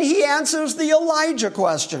 And then he answers the Elijah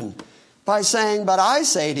question by saying, but I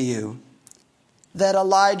say to you that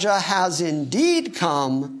Elijah has indeed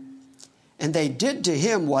come, and they did to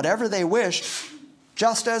him whatever they wished,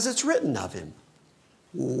 just as it's written of him.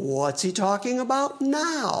 What's he talking about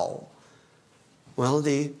now? Well,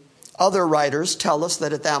 the other writers tell us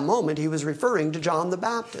that at that moment he was referring to John the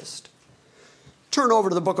Baptist. Turn over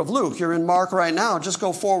to the book of Luke. You're in Mark right now. Just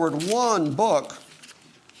go forward one book.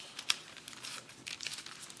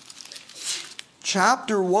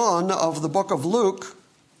 Chapter 1 of the book of Luke.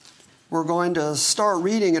 We're going to start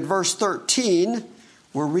reading at verse 13.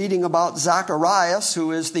 We're reading about Zacharias,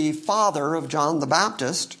 who is the father of John the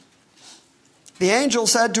Baptist. The angel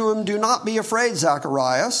said to him, do not be afraid,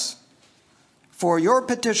 Zacharias, for your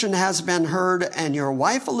petition has been heard, and your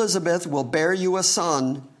wife Elizabeth will bear you a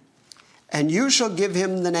son, and you shall give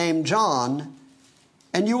him the name John,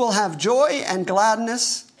 and you will have joy and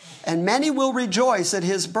gladness, and many will rejoice at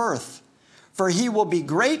his birth, for he will be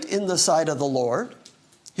great in the sight of the Lord.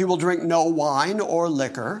 He will drink no wine or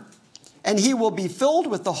liquor, and he will be filled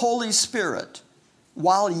with the Holy Spirit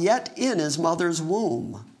while yet in his mother's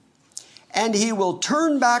womb. And he will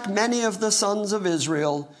turn back many of the sons of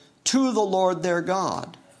Israel to the Lord their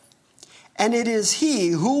God. And it is he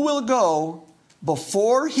who will go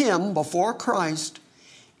before him, before Christ,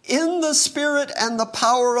 in the spirit and the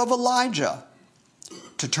power of Elijah,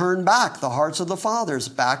 to turn back the hearts of the fathers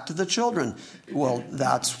back to the children. Well,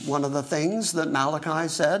 that's one of the things that Malachi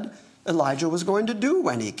said Elijah was going to do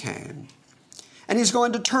when he came. And he's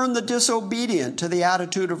going to turn the disobedient to the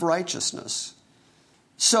attitude of righteousness,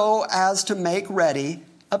 so as to make ready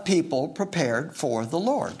a people prepared for the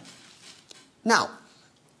Lord. Now,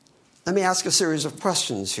 let me ask a series of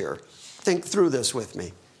questions here. Think through this with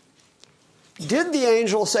me. Did the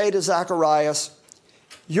angel say to Zacharias,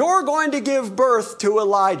 "You're going to give birth to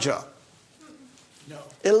Elijah"? No.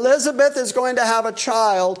 Elizabeth is going to have a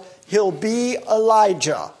child. He'll be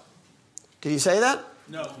Elijah. Did he say that?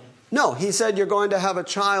 No. No, he said you're going to have a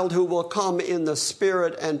child who will come in the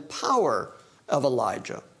spirit and power of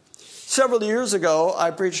Elijah. Several years ago,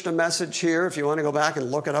 I preached a message here. If you want to go back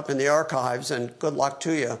and look it up in the archives, and good luck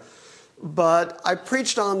to you. But I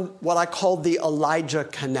preached on what I called the Elijah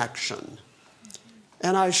connection.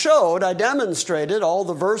 And I demonstrated all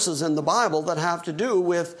the verses in the Bible that have to do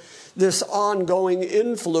with this ongoing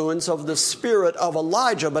influence of the spirit of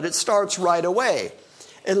Elijah. But it starts right away.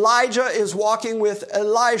 Elijah is walking with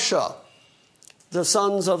Elisha, the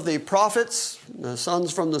sons of the prophets, the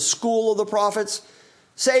sons from the school of the prophets,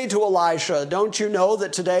 say to Elisha, "Don't you know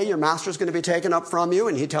that today your master is going to be taken up from you?"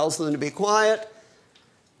 And he tells them to be quiet.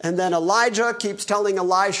 And then Elijah keeps telling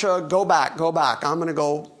Elisha, go back. I'm going to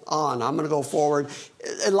go on. I'm going to go forward.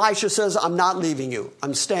 Elisha says, "I'm not leaving you.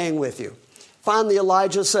 I'm staying with you." Finally,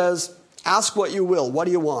 Elijah says, "Ask what you will. What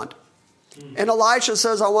do you want?" And Elisha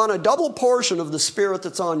says, "I want a double portion of the spirit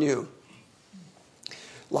that's on you."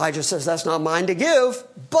 Elijah says, "That's not mine to give,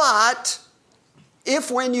 but if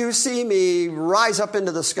when you see me rise up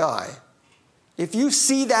into the sky, if you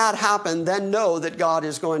see that happen, then know that God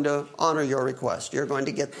is going to honor your request. You're going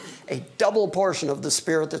to get a double portion of the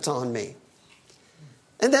spirit that's on me."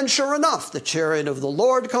 And then sure enough, the chariot of the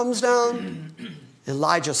Lord comes down.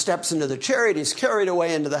 Elijah steps into the chariot. He's carried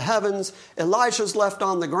away into the heavens. Elisha's left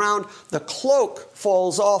on the ground. The cloak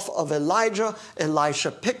falls off of Elijah.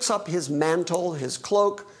 Elisha picks up his mantle, his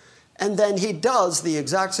cloak, and then he does the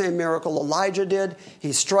exact same miracle Elijah did.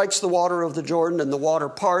 He strikes the water of the Jordan and the water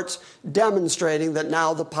parts, demonstrating that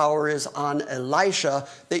now the power is on Elisha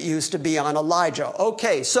that used to be on Elijah.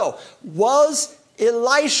 Okay, so was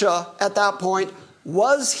Elisha at that point,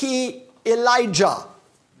 was he Elijah?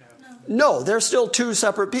 No, they're still two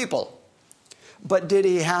separate people. But did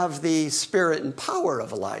he have the spirit and power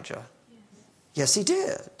of Elijah? Yes, he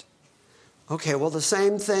did. Okay, well, the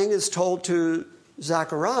same thing is told to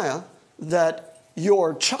Zechariah, that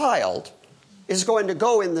your child is going to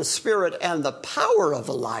go in the spirit and the power of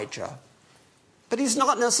Elijah. But he's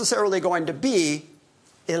not necessarily going to be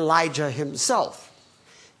Elijah himself.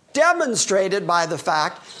 Demonstrated by the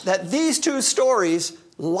fact that these two stories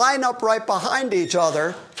line up right behind each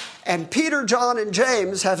other. And Peter, John, and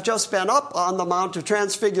James have just been up on the Mount of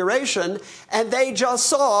Transfiguration, and they just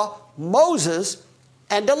saw Moses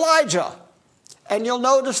and Elijah. And you'll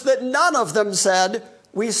notice that none of them said,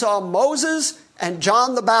 "We saw Moses and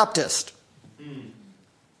John the Baptist."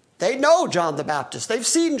 They know John the Baptist. They've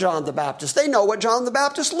seen John the Baptist. They know what John the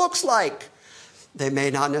Baptist looks like. They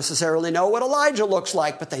may not necessarily know what Elijah looks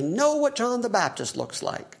like, but they know what John the Baptist looks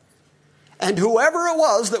like. And whoever it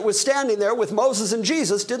was that was standing there with Moses and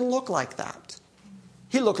Jesus didn't look like that.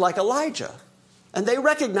 He looked like Elijah. And they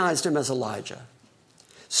recognized him as Elijah.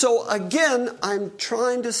 So again, I'm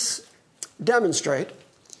trying to demonstrate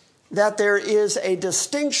that there is a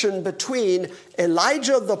distinction between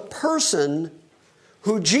Elijah the person,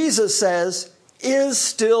 who Jesus says is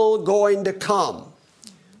still going to come.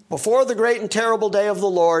 Before the great and terrible day of the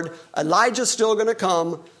Lord, Elijah's still going to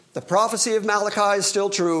come. The prophecy of Malachi is still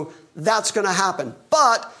true. That's going to happen.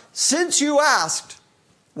 But since you asked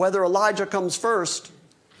whether Elijah comes first,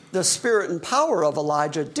 the spirit and power of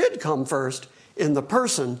Elijah did come first in the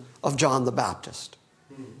person of John the Baptist.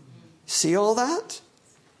 See all that?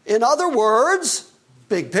 In other words,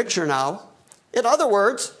 big picture now, in other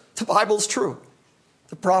words, the Bible's true.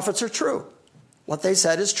 The prophets are true. What they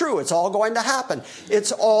said is true. It's all going to happen.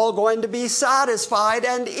 It's all going to be satisfied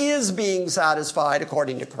and is being satisfied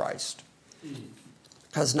according to Christ.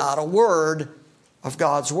 Because not a word of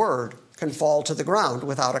God's word can fall to the ground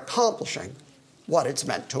without accomplishing what it's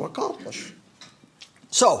meant to accomplish.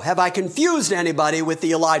 So, have I confused anybody with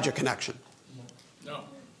the Elijah connection? No.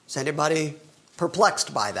 Is anybody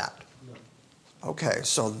perplexed by that? No. Okay,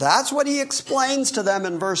 so that's what he explains to them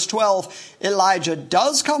in verse 12. Elijah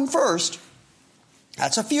does come first.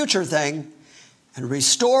 That's a future thing. And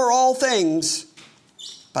restore all things.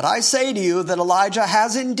 But I say to you that Elijah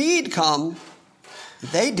has indeed come.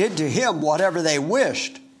 They did to him whatever they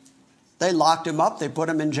wished. They locked him up, they put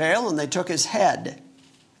him in jail, and they took his head,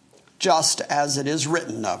 just as it is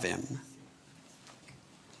written of him.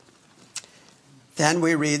 Then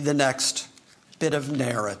we read the next bit of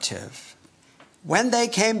narrative. When they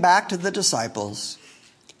came back to the disciples,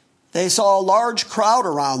 they saw a large crowd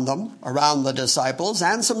around them, around the disciples,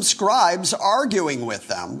 and some scribes arguing with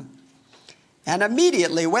them. And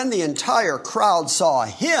immediately when the entire crowd saw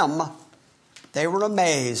him, they were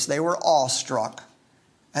amazed, they were awestruck,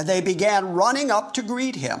 and they began running up to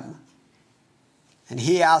greet him. And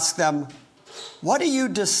he asked them, "What are you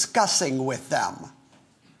discussing with them?"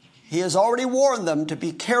 He has already warned them to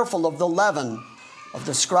be careful of the leaven of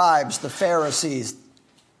the scribes, the Pharisees,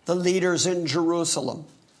 the leaders in Jerusalem.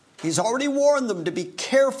 He's already warned them to be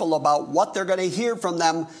careful about what they're going to hear from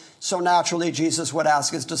them. So naturally, Jesus would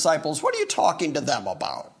ask his disciples, "What are you talking to them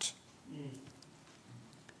about?"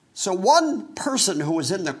 So one person who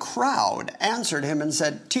was in the crowd answered him and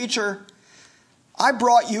said, "Teacher, I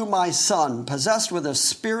brought you my son, possessed with a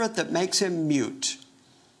spirit that makes him mute.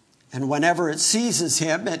 And whenever it seizes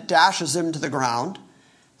him, it dashes him to the ground,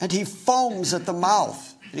 and he foams at the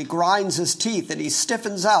mouth, and he grinds his teeth, and he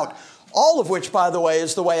stiffens out." All of which, by the way,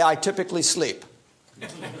 is the way I typically sleep.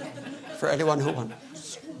 For anyone who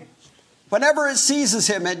wonders. Whenever it seizes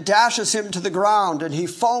him, it dashes him to the ground, and he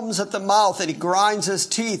foams at the mouth, and he grinds his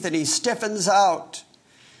teeth, and he stiffens out.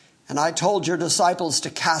 And I told your disciples to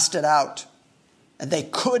cast it out, and they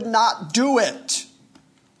could not do it.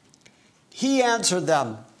 He answered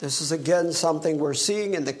them. This is again something we're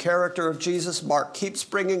seeing in the character of Jesus. Mark keeps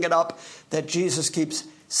bringing it up, that Jesus keeps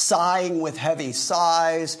sighing with heavy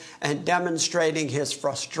sighs and demonstrating his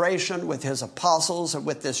frustration with his apostles and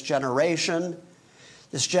with this generation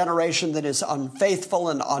that is unfaithful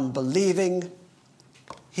and unbelieving.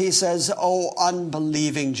 He says, "O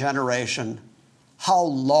unbelieving generation, how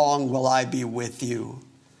long will I be with you?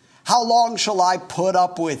 How long shall I put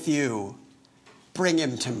up with you? Bring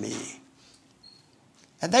him to me."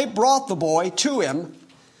 And they brought the boy to him,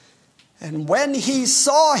 and when he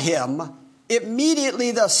saw him,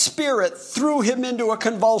 immediately the Spirit threw him into a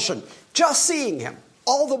convulsion. Just seeing him.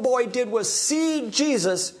 All the boy did was see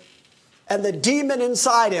Jesus, and the demon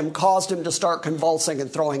inside him caused him to start convulsing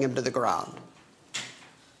and throwing him to the ground.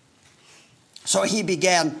 So he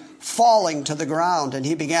began falling to the ground, and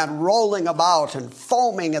he began rolling about and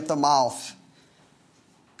foaming at the mouth.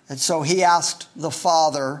 And so he asked the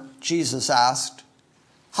father, Jesus asked,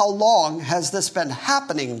 "How long has this been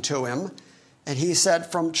happening to him?" And he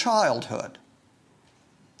said, "From childhood.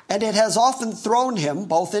 And it has often thrown him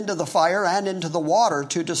both into the fire and into the water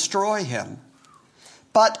to destroy him.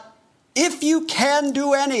 But if you can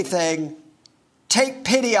do anything, take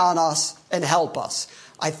pity on us and help us."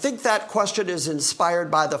 I think that question is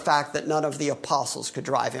inspired by the fact that none of the apostles could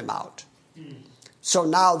drive him out. So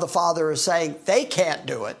now the Father is saying, they can't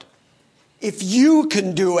do it. If you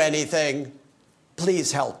can do anything,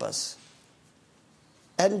 please help us.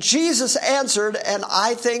 And Jesus answered, and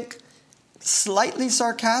I think slightly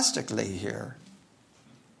sarcastically here.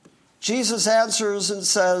 Jesus answers and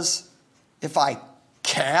says, "If I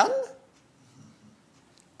can?"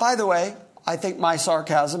 By the way, I think my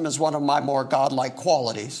sarcasm is one of my more godlike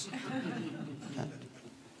qualities.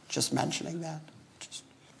 Just mentioning that.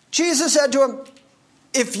 Jesus said to him,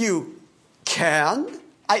 "If you can?"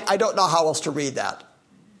 I don't know how else to read that.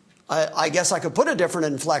 I guess I could put a different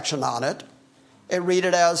inflection on it and read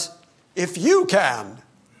it as, "If you can."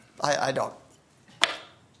 I don't.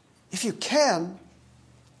 If you can,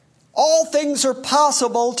 all things are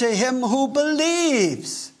possible to him who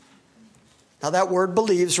believes. Now that word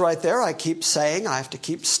believes right there, I keep saying, I have to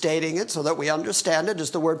keep stating it so that we understand it,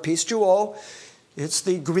 is the word pisteuo. It's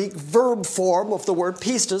the Greek verb form of the word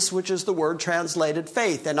pistis, which is the word translated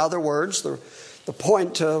faith. In other words, the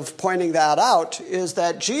point of pointing that out is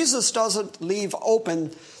that Jesus doesn't leave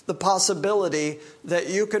open the possibility that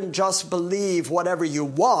you can just believe whatever you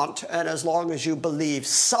want, and as long as you believe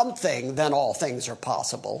something, then all things are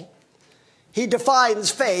possible. He defines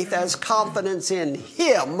faith as confidence in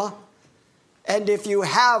him, and if you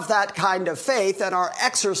have that kind of faith and are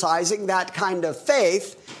exercising that kind of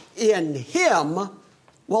faith in him,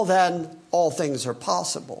 well then all things are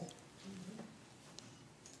possible.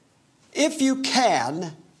 If you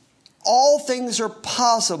can, all things are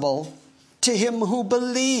possible to him who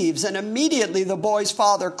believes. And immediately the boy's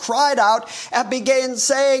father cried out and began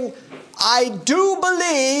saying, "I do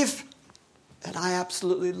believe." And I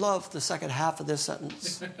absolutely love the second half of this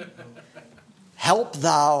sentence. "Help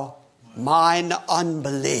thou mine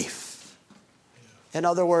unbelief." In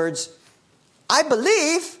other words, I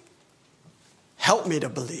believe. Help me to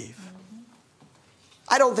believe.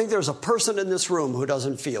 I don't think there's a person in this room who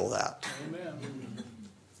doesn't feel that. Amen.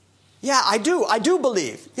 Yeah, I do. I do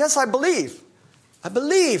believe. Yes, I believe. I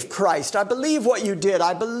believe Christ. I believe what you did.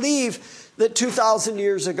 I believe that 2,000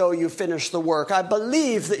 years ago you finished the work. I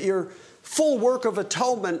believe that your full work of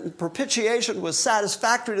atonement and propitiation was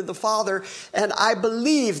satisfactory to the Father. And I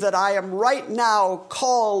believe that I am right now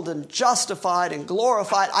called and justified and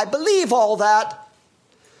glorified. I believe all that.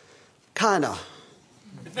 Kind of.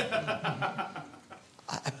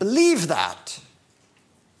 I believe that.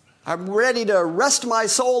 I'm ready to rest my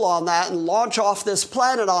soul on that and launch off this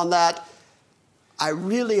planet on that. I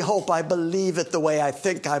really hope I believe it the way I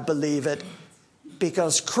think I believe it,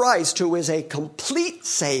 because Christ, who is a complete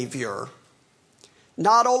Savior,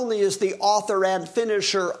 not only is the author and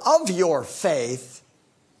finisher of your faith,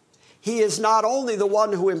 he is not only the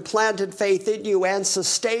one who implanted faith in you and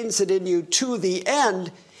sustains it in you to the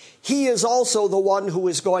end, he is also the one who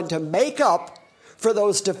is going to make up for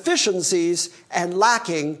those deficiencies and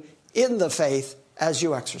lacking in the faith as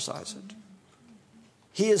you exercise it.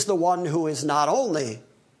 He is the one who is not only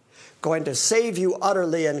going to save you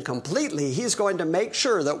utterly and completely, he's going to make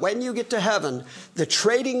sure that when you get to heaven, the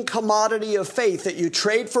trading commodity of faith that you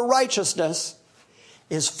trade for righteousness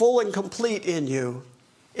is full and complete in you.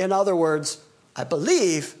 In other words, I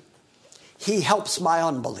believe he helps my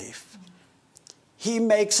unbelief. He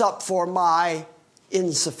makes up for my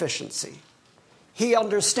insufficiency. He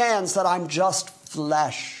understands that I'm just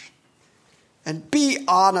flesh. And be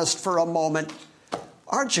honest for a moment.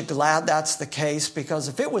 Aren't you glad that's the case? Because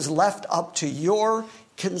if it was left up to your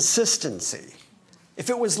consistency, if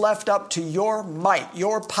it was left up to your might,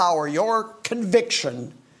 your power, your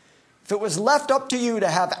conviction, if it was left up to you to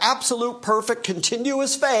have absolute, perfect,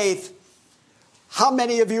 continuous faith, how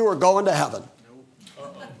many of you are going to heaven?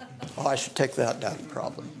 Oh, I should take that down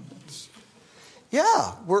probably.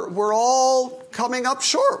 Yeah, we're all coming up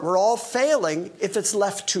short. We're all failing if it's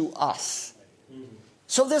left to us.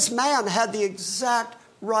 So this man had the exact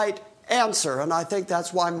right answer, and I think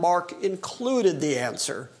that's why Mark included the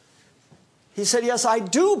answer. He said, yes, I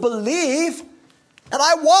do believe, and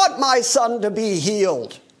I want my son to be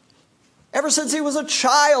healed. Ever since he was a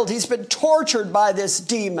child, he's been tortured by this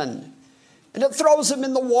demon. And it throws him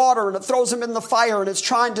in the water, and it throws him in the fire, and it's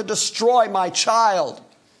trying to destroy my child.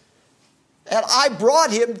 And I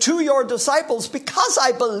brought him to your disciples because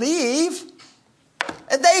I believe,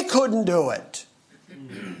 and they couldn't do it.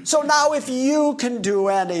 So now if you can do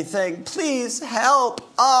anything, please help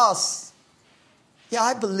us. Yeah,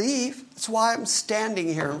 I believe. That's why I'm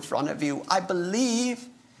standing here in front of you. I believe.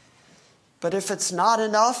 But if it's not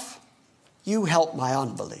enough, you help my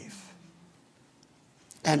unbelief.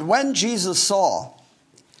 And when Jesus saw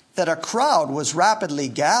that a crowd was rapidly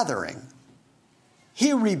gathering,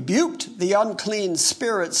 he rebuked the unclean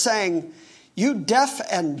spirit, saying, you deaf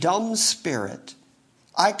and dumb spirit,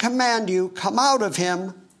 I command you, come out of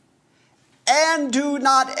him and do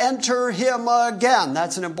not enter him again.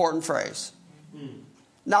 That's an important phrase.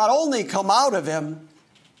 Not only come out of him,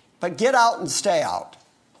 but get out and stay out.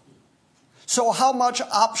 So how much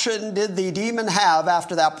option did the demon have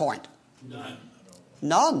after that point? None.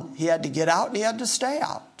 None. He had to get out and he had to stay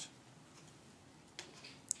out.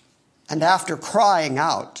 And after crying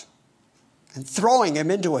out and throwing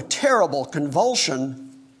him into a terrible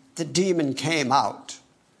convulsion, the demon came out.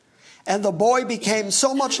 And the boy became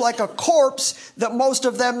so much like a corpse that most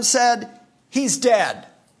of them said, he's dead.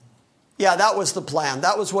 Yeah, that was the plan.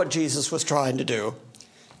 That was what Jesus was trying to do.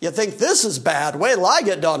 You think this is bad? Wait till I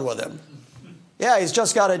get done with him. Yeah, he's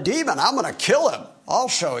just got a demon. I'm going to kill him. I'll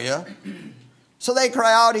show you. So they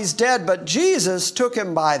cry out, he's dead. But Jesus took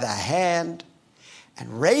him by the hand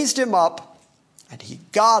and raised him up, and he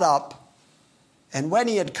got up. And when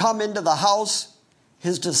he had come into the house,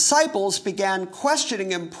 his disciples began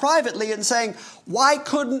questioning him privately and saying, why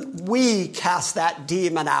couldn't we cast that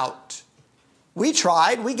demon out? We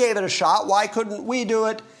tried. We gave it a shot. Why couldn't we do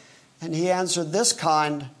it? And he answered, this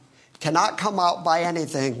kind cannot come out by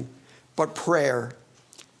anything but prayer.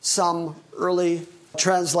 Some early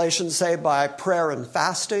translations say by prayer and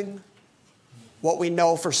fasting. What we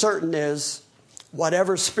know for certain is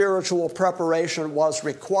whatever spiritual preparation was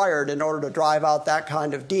required in order to drive out that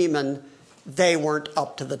kind of demon, they weren't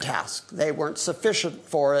up to the task. They weren't sufficient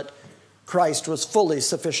for it. Christ was fully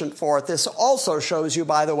sufficient for it. This also shows you,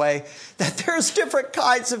 by the way, that there's different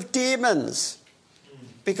kinds of demons,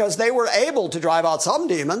 because they were able to drive out some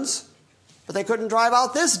demons, but they couldn't drive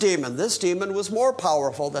out this demon. This demon was more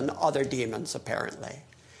powerful than other demons, apparently.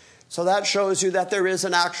 So that shows you that there is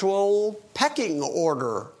an actual pecking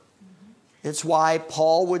order It's why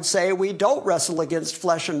Paul would say we don't wrestle against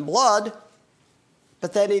flesh and blood,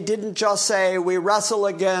 but then he didn't just say we wrestle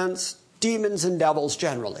against demons and devils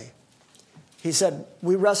generally. He said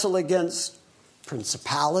we wrestle against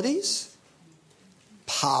principalities,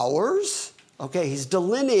 powers. Okay, he's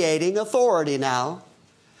delineating authority now.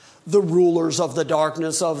 The rulers of the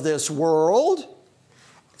darkness of this world,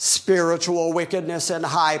 spiritual wickedness in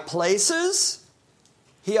high places.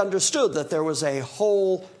 He understood that there was a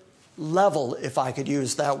whole level, if I could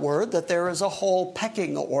use that word, that there is a whole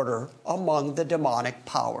pecking order among the demonic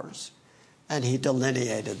powers. And he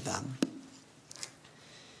delineated them.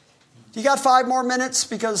 You got 5 more minutes?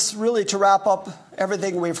 Because really to wrap up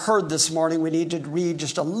everything we've heard this morning, we need to read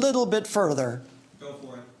just a little bit further. Go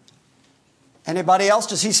for it. Anybody else?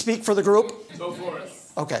 Does he speak for the group? Go for it.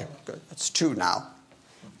 Okay, good. That's 2 now.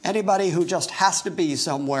 Anybody who just has to be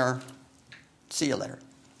somewhere, see you later.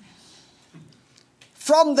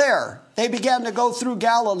 From there, they began to go through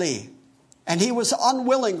Galilee, and he was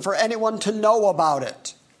unwilling for anyone to know about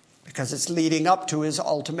it because it's leading up to his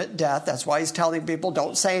ultimate death. That's why he's telling people,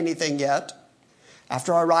 don't say anything yet.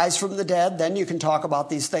 After I rise from the dead, then you can talk about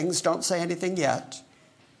these things. Don't say anything yet.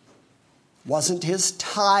 Wasn't his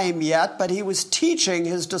time yet, but he was teaching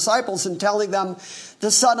his disciples and telling them the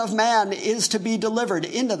Son of Man is to be delivered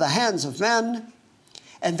into the hands of men,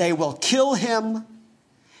 and they will kill him.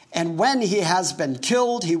 And when he has been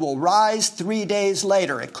killed, he will rise 3 days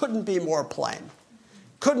later. It couldn't be more plain.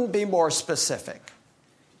 Couldn't be more specific.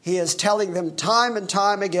 He is telling them time and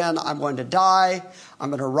time again, I'm going to die. I'm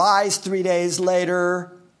going to rise 3 days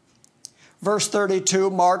later. Verse 32,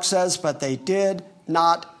 Mark says, but they did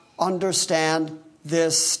not understand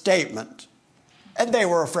this statement. And they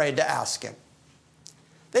were afraid to ask him.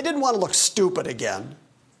 They didn't want to look stupid again.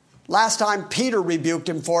 Last time Peter rebuked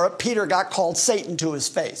him for it, Peter got called Satan to his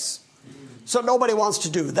face. So nobody wants to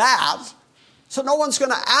do that. So no one's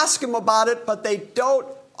going to ask him about it, but they don't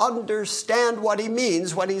understand what he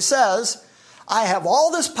means when he says, I have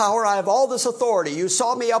all this power, I have all this authority. You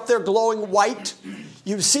saw me up there glowing white.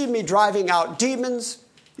 You've seen me driving out demons.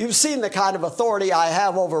 You've seen the kind of authority I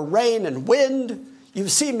have over rain and wind.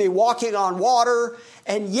 You've seen me walking on water.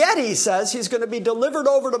 And yet, he says, he's going to be delivered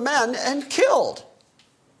over to men and killed.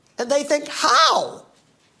 And they think, how?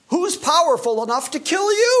 Who's powerful enough to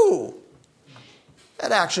kill you?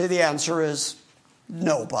 And actually, the answer is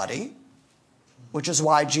nobody. Which is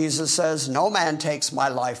why Jesus says, no man takes my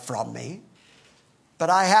life from me, but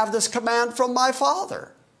I have this command from my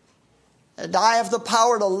Father. And I have the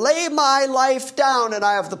power to lay my life down, and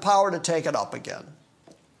I have the power to take it up again.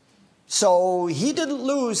 So he didn't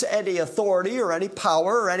lose any authority or any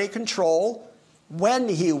power or any control when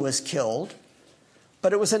he was killed,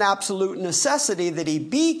 but it was an absolute necessity that he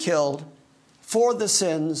be killed for the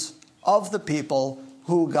sins of the people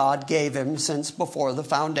who God gave him since before the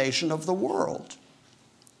foundation of the world.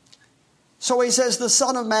 So he says the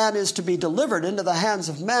Son of Man is to be delivered into the hands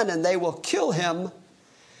of men, and they will kill him.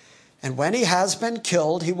 And when he has been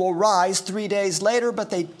killed, he will rise 3 days later. But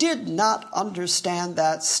they did not understand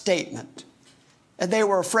that statement. And they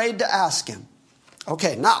were afraid to ask him.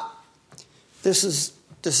 Okay, now, this is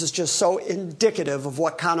just so indicative of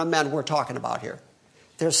what kind of men we're talking about here.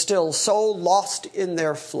 They're still so lost in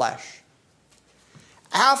their flesh.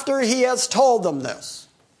 After he has told them this,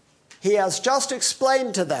 he has just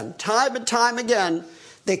explained to them time and time again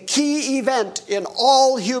the key event in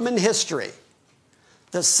all human history.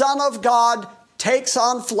 The Son of God takes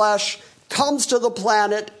on flesh, comes to the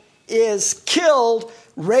planet, is killed,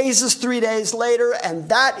 raises 3 days later, and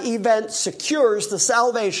that event secures the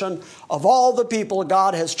salvation of all the people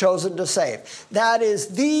God has chosen to save. That is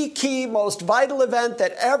the key, most vital event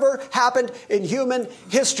that ever happened in human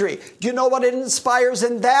history. Do you know what it inspires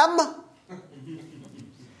in them?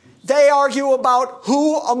 They argue about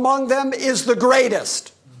who among them is the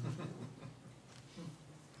greatest.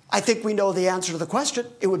 I think we know the answer to the question.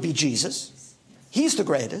 It would be Jesus. He's the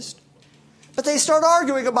greatest. But they start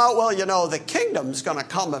arguing about, well, you know, the kingdom's going to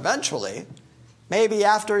come eventually, maybe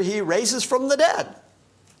after he raises from the dead.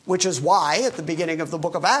 Which is why, at the beginning of the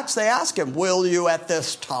book of Acts, they ask him, will you at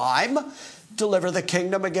this time deliver the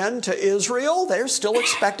kingdom again to Israel? They're still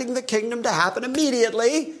expecting the kingdom to happen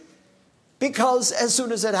immediately. Because as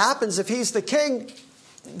soon as it happens, if he's the king,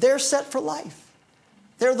 they're set for life.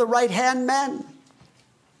 They're the right-hand men.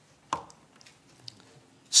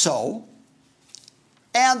 So,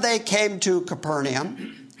 and they came to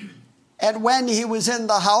Capernaum, and when he was in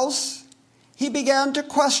the house, he began to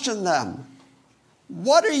question them.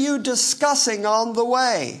 What are you discussing on the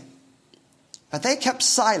way? But they kept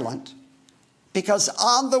silent, because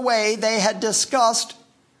on the way they had discussed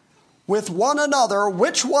with one another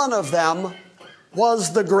which one of them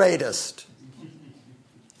was the greatest.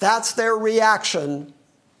 That's their reaction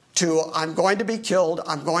to, I'm going to be killed,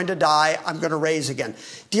 I'm going to die, I'm going to rise again.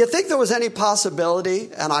 Do you think there was any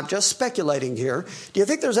possibility, and I'm just speculating here, do you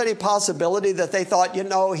think there's any possibility that they thought,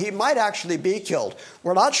 he might actually be killed?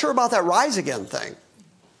 We're not sure about that rise again thing.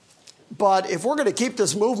 But if we're going to keep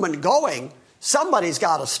this movement going, somebody's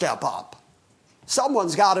got to step up.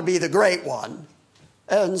 Someone's got to be the great one.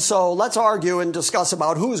 And so let's argue and discuss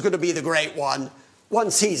about who's going to be the great one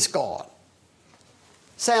once he's gone.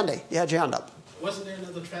 Sandy, you had your hand up. Wasn't there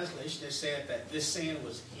another translation that said that this saying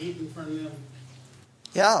was hidden from them?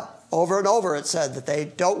 Yeah, over and over it said that they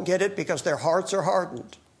don't get it because their hearts are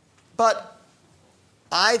hardened. But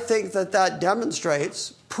I think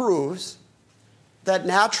that proves that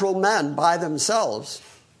natural men by themselves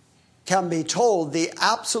can be told the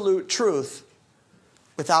absolute truth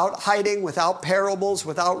without hiding, without parables,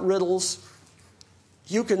 without riddles.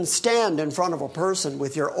 You can stand in front of a person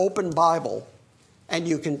with your open Bible and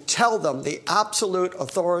you can tell them the absolute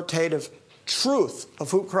authoritative truth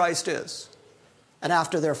of who Christ is. And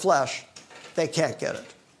after their flesh, they can't get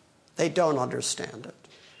it. They don't understand it.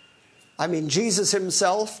 I mean, Jesus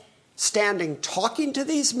himself standing talking to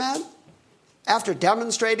these men after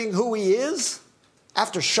demonstrating who he is,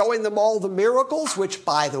 after showing them all the miracles, which,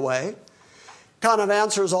 by the way, kind of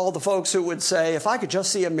answers all the folks who would say, if I could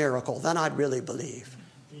just see a miracle, then I'd really believe.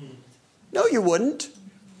 No, you wouldn't.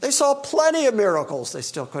 They saw plenty of miracles. They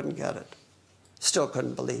still couldn't get it. Still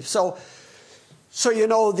couldn't believe. So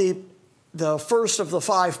the first of the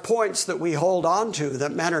 5 points that we hold on to,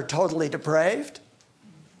 that men are totally depraved,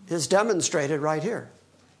 is demonstrated right here.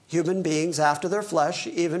 Human beings after their flesh,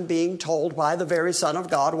 even being told by the very Son of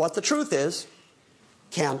God what the truth is,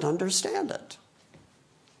 can't understand it.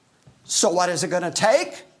 So what is it going to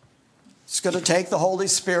take? It's going to take the Holy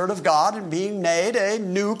Spirit of God and being made a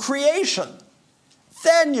new creation.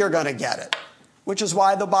 Then you're going to get it. Which is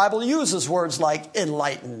why the Bible uses words like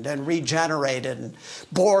enlightened and regenerated and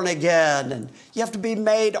born again. And you have to be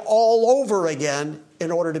made all over again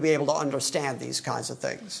in order to be able to understand these kinds of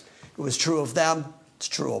things. It was true of them. It's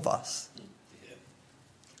true of us.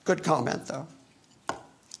 Good comment, though.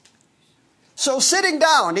 So sitting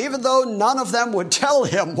down, even though none of them would tell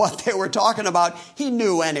him what they were talking about, he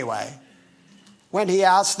knew anyway. When he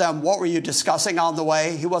asked them, what were you discussing on the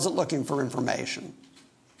way? He wasn't looking for information.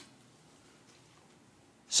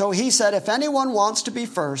 So he said, if anyone wants to be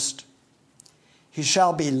first, he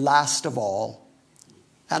shall be last of all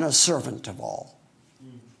and a servant of all.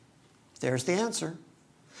 There's the answer.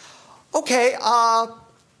 Okay,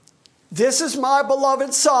 this is my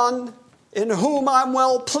beloved Son, in whom I'm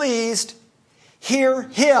well pleased. Hear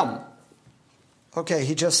him. Okay,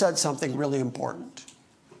 he just said something really important.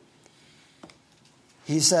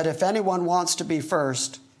 He said, if anyone wants to be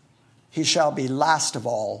first, he shall be last of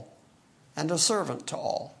all and a servant to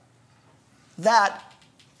all. That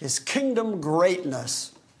is kingdom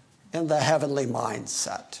greatness in the heavenly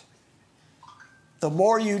mindset. The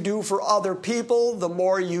more you do for other people, the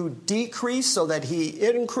more you decrease so that he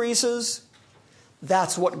increases.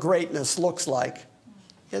 That's what greatness looks like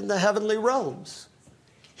in the heavenly realms.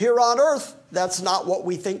 Here on earth, that's not what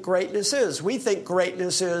we think greatness is. We think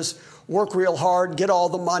greatness is work real hard, get all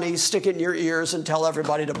the money, stick it in your ears, and tell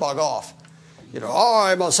everybody to bug off.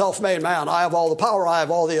 I'm a self-made man. I have all the power. I have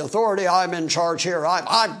all the authority. I'm in charge here.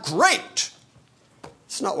 I'm great.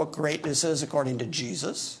 It's not what greatness is according to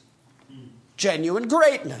Jesus. Genuine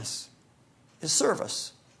greatness is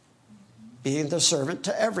service, being the servant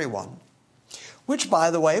to everyone. Which,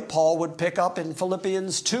 by the way, Paul would pick up in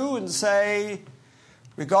Philippians 2 and say,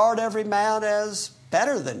 regard every man as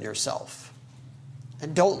better than yourself.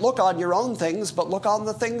 And don't look on your own things, but look on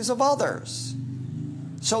the things of others.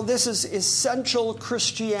 So this is essential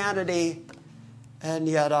Christianity, and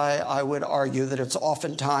yet I would argue that it's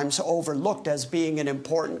oftentimes overlooked as being an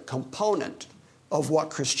important component of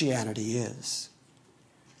what Christianity is.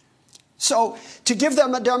 So to give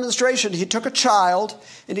them a demonstration, he took a child,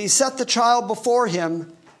 and he set the child before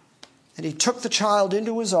him, and he took the child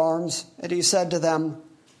into his arms, and he said to them,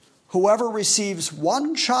 whoever receives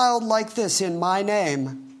one child like this in my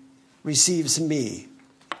name receives me.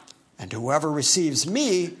 And whoever receives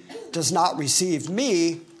me does not receive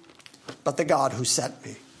me, but the God who sent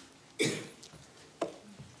me.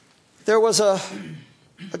 There was a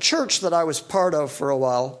church that I was part of for a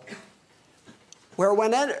while, where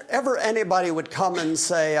whenever anybody would come and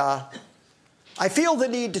say, I feel the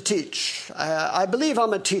need to teach. I believe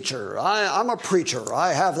I'm a teacher. I'm a preacher.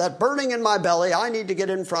 I have that burning in my belly. I need to get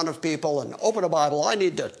in front of people and open a Bible. I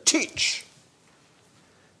need to teach.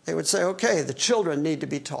 They would say, okay, the children need to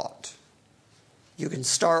be taught. you can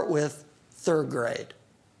start with third grade.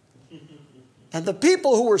 And the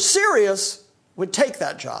people who were serious would take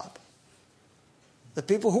that job. The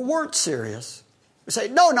people who weren't serious would say,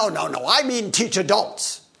 no, I mean teach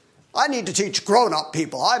adults. I need to teach grown-up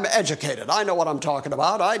people. I'm educated. I know what I'm talking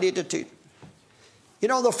about. I need to teach. You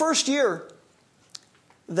know, the first year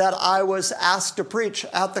that I was asked to preach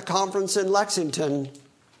at the conference in Lexington,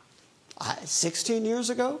 16 years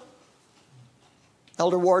ago,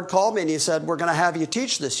 Elder Ward called me and he said, we're going to have you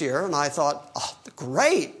teach this year. And I thought, oh,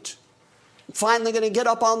 great. I'm finally going to get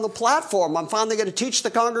up on the platform. I'm finally going to teach the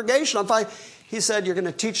congregation. He said, you're going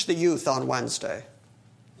to teach the youth on Wednesday.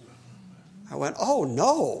 I went, oh,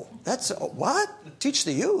 no. That's what? Teach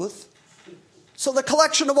the youth? So the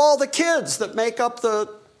collection of all the kids that make up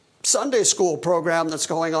the Sunday school program that's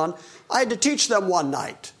going on, I had to teach them one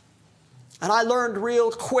night. And I learned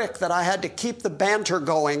real quick that I had to keep the banter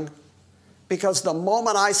going because the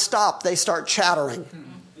moment I stop, they start chattering.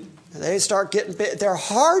 They start getting big. They're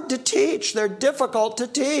hard to teach. They're difficult to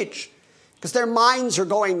teach because their minds are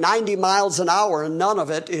going 90 miles an hour and none of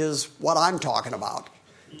it is what I'm talking about.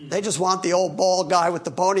 They just want the old bald guy with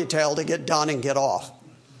the ponytail to get done and get off.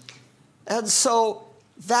 And so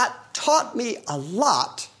that taught me a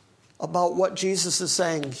lot about what Jesus is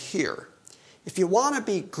saying here. If you want to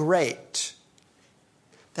be great,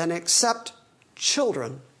 then accept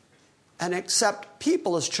children and accept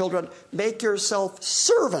people as children. Make yourself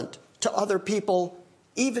servant to other people,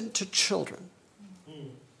 even to children.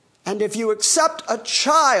 And if you accept a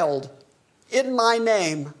child in my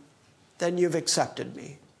name, then you've accepted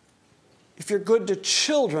me. If you're good to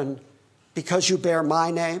children because you bear my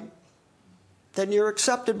name, then you're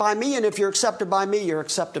accepted by me. And if you're accepted by me, you're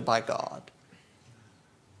accepted by God.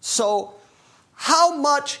 So how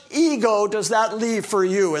much ego does that leave for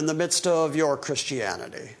you in the midst of your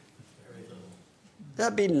Christianity?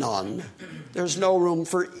 That'd be none. There's no room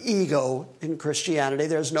for ego in Christianity.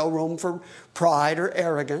 There's no room for pride or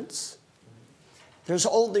arrogance. There's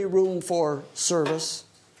only room for service,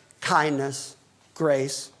 kindness,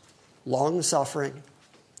 grace, long-suffering,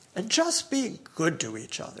 and just being good to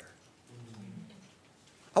each other.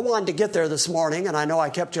 I wanted to get there this morning, and I know I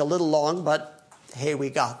kept you a little long, but hey, we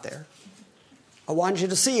got there. I wanted you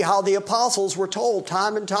to see how the apostles were told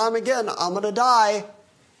time and time again, I'm going to die.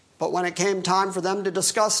 But when it came time for them to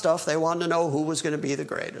discuss stuff, they wanted to know who was going to be the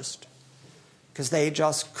greatest. Because they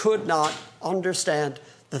just could not understand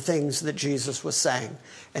the things that Jesus was saying.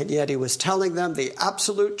 And yet he was telling them the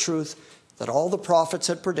absolute truth that all the prophets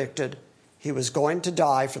had predicted. He was going to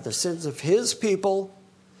die for the sins of his people.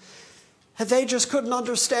 And they just couldn't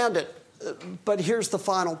understand it. But here's the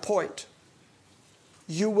final point.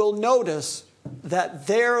 You will notice that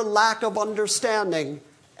their lack of understanding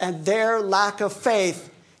and their lack of faith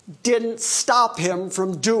didn't stop him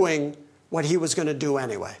from doing what he was going to do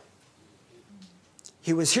anyway.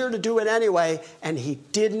 He was here to do it anyway, and he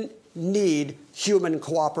didn't need human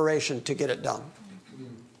cooperation to get it done.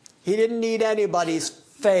 He didn't need anybody's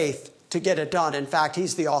faith to get it done. In fact,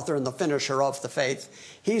 he's the author and the finisher of the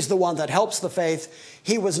faith. He's the one that helps the faith.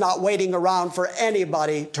 He was not waiting around for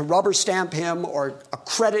anybody to rubber stamp him or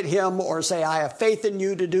accredit him or say, I have faith in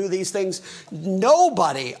you to do these things.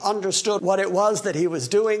 Nobody understood what it was that he was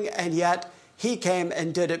doing, and yet he came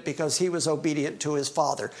and did it because he was obedient to his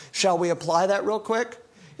Father. Shall we apply that real quick?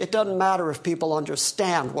 It doesn't matter if people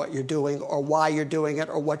understand what you're doing or why you're doing it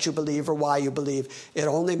or what you believe or why you believe. It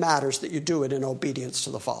only matters that you do it in obedience to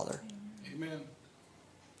the Father. Amen.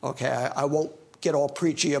 Okay, I won't get all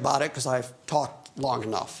preachy about it because I've talked long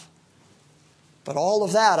enough. But all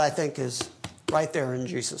of that, I think, is right there in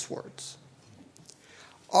Jesus' words.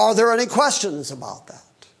 Are there any questions about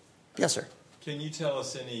that? Yes, sir. Can you tell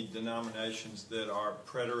us any denominations that are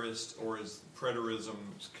preterist, or is preterism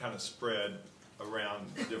kind of spread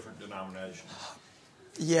around different denominations?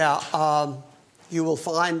 Yeah, you will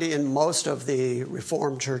find in most of the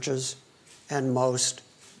Reformed churches and most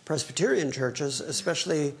Presbyterian churches,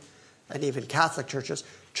 especially, and even Catholic churches,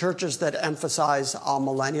 churches that emphasize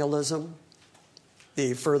amillennialism.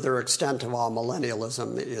 The further extent of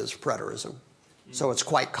amillennialism is preterism. So it's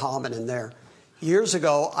quite common in there. Years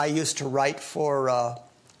ago, I used to write for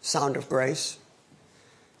Sound of Grace.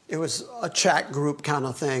 It was a chat group kind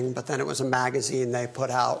of thing, but then it was a magazine they put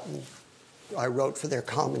out, and I wrote for their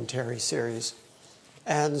commentary series.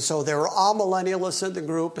 And so there were amillennialists in the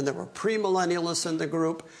group, and there were premillennialists in the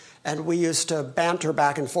group, and we used to banter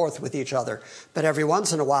back and forth with each other. But every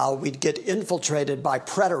once in a while, we'd get infiltrated by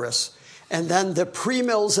preterists, and then the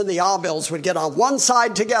premills and the amills would get on one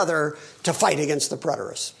side together to fight against the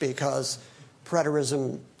preterists, because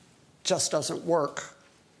preterism just doesn't work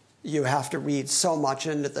you have to read so much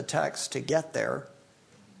into the text to get there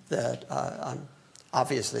that I'm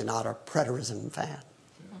obviously not a preterism fan.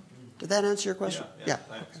 Did that answer your question? Yeah,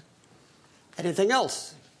 thanks. Okay. Anything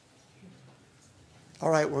else? All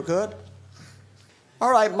right, we're good?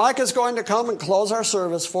 All right, Mike is going to come and close our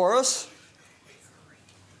service for us.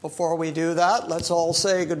 Before we do that, let's all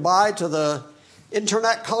say goodbye to the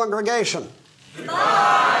internet congregation.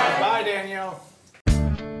 Goodbye. Bye, Danielle.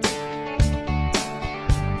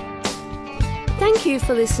 Thank you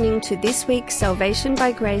for listening to this week's Salvation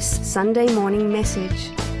by Grace Sunday morning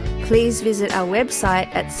message. Please visit our website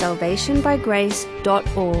at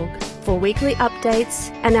salvationbygrace.org for weekly updates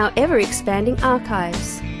and our ever-expanding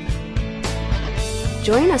archives.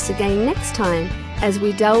 Join us again next time as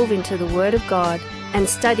we delve into the Word of God and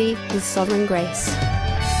study His sovereign grace.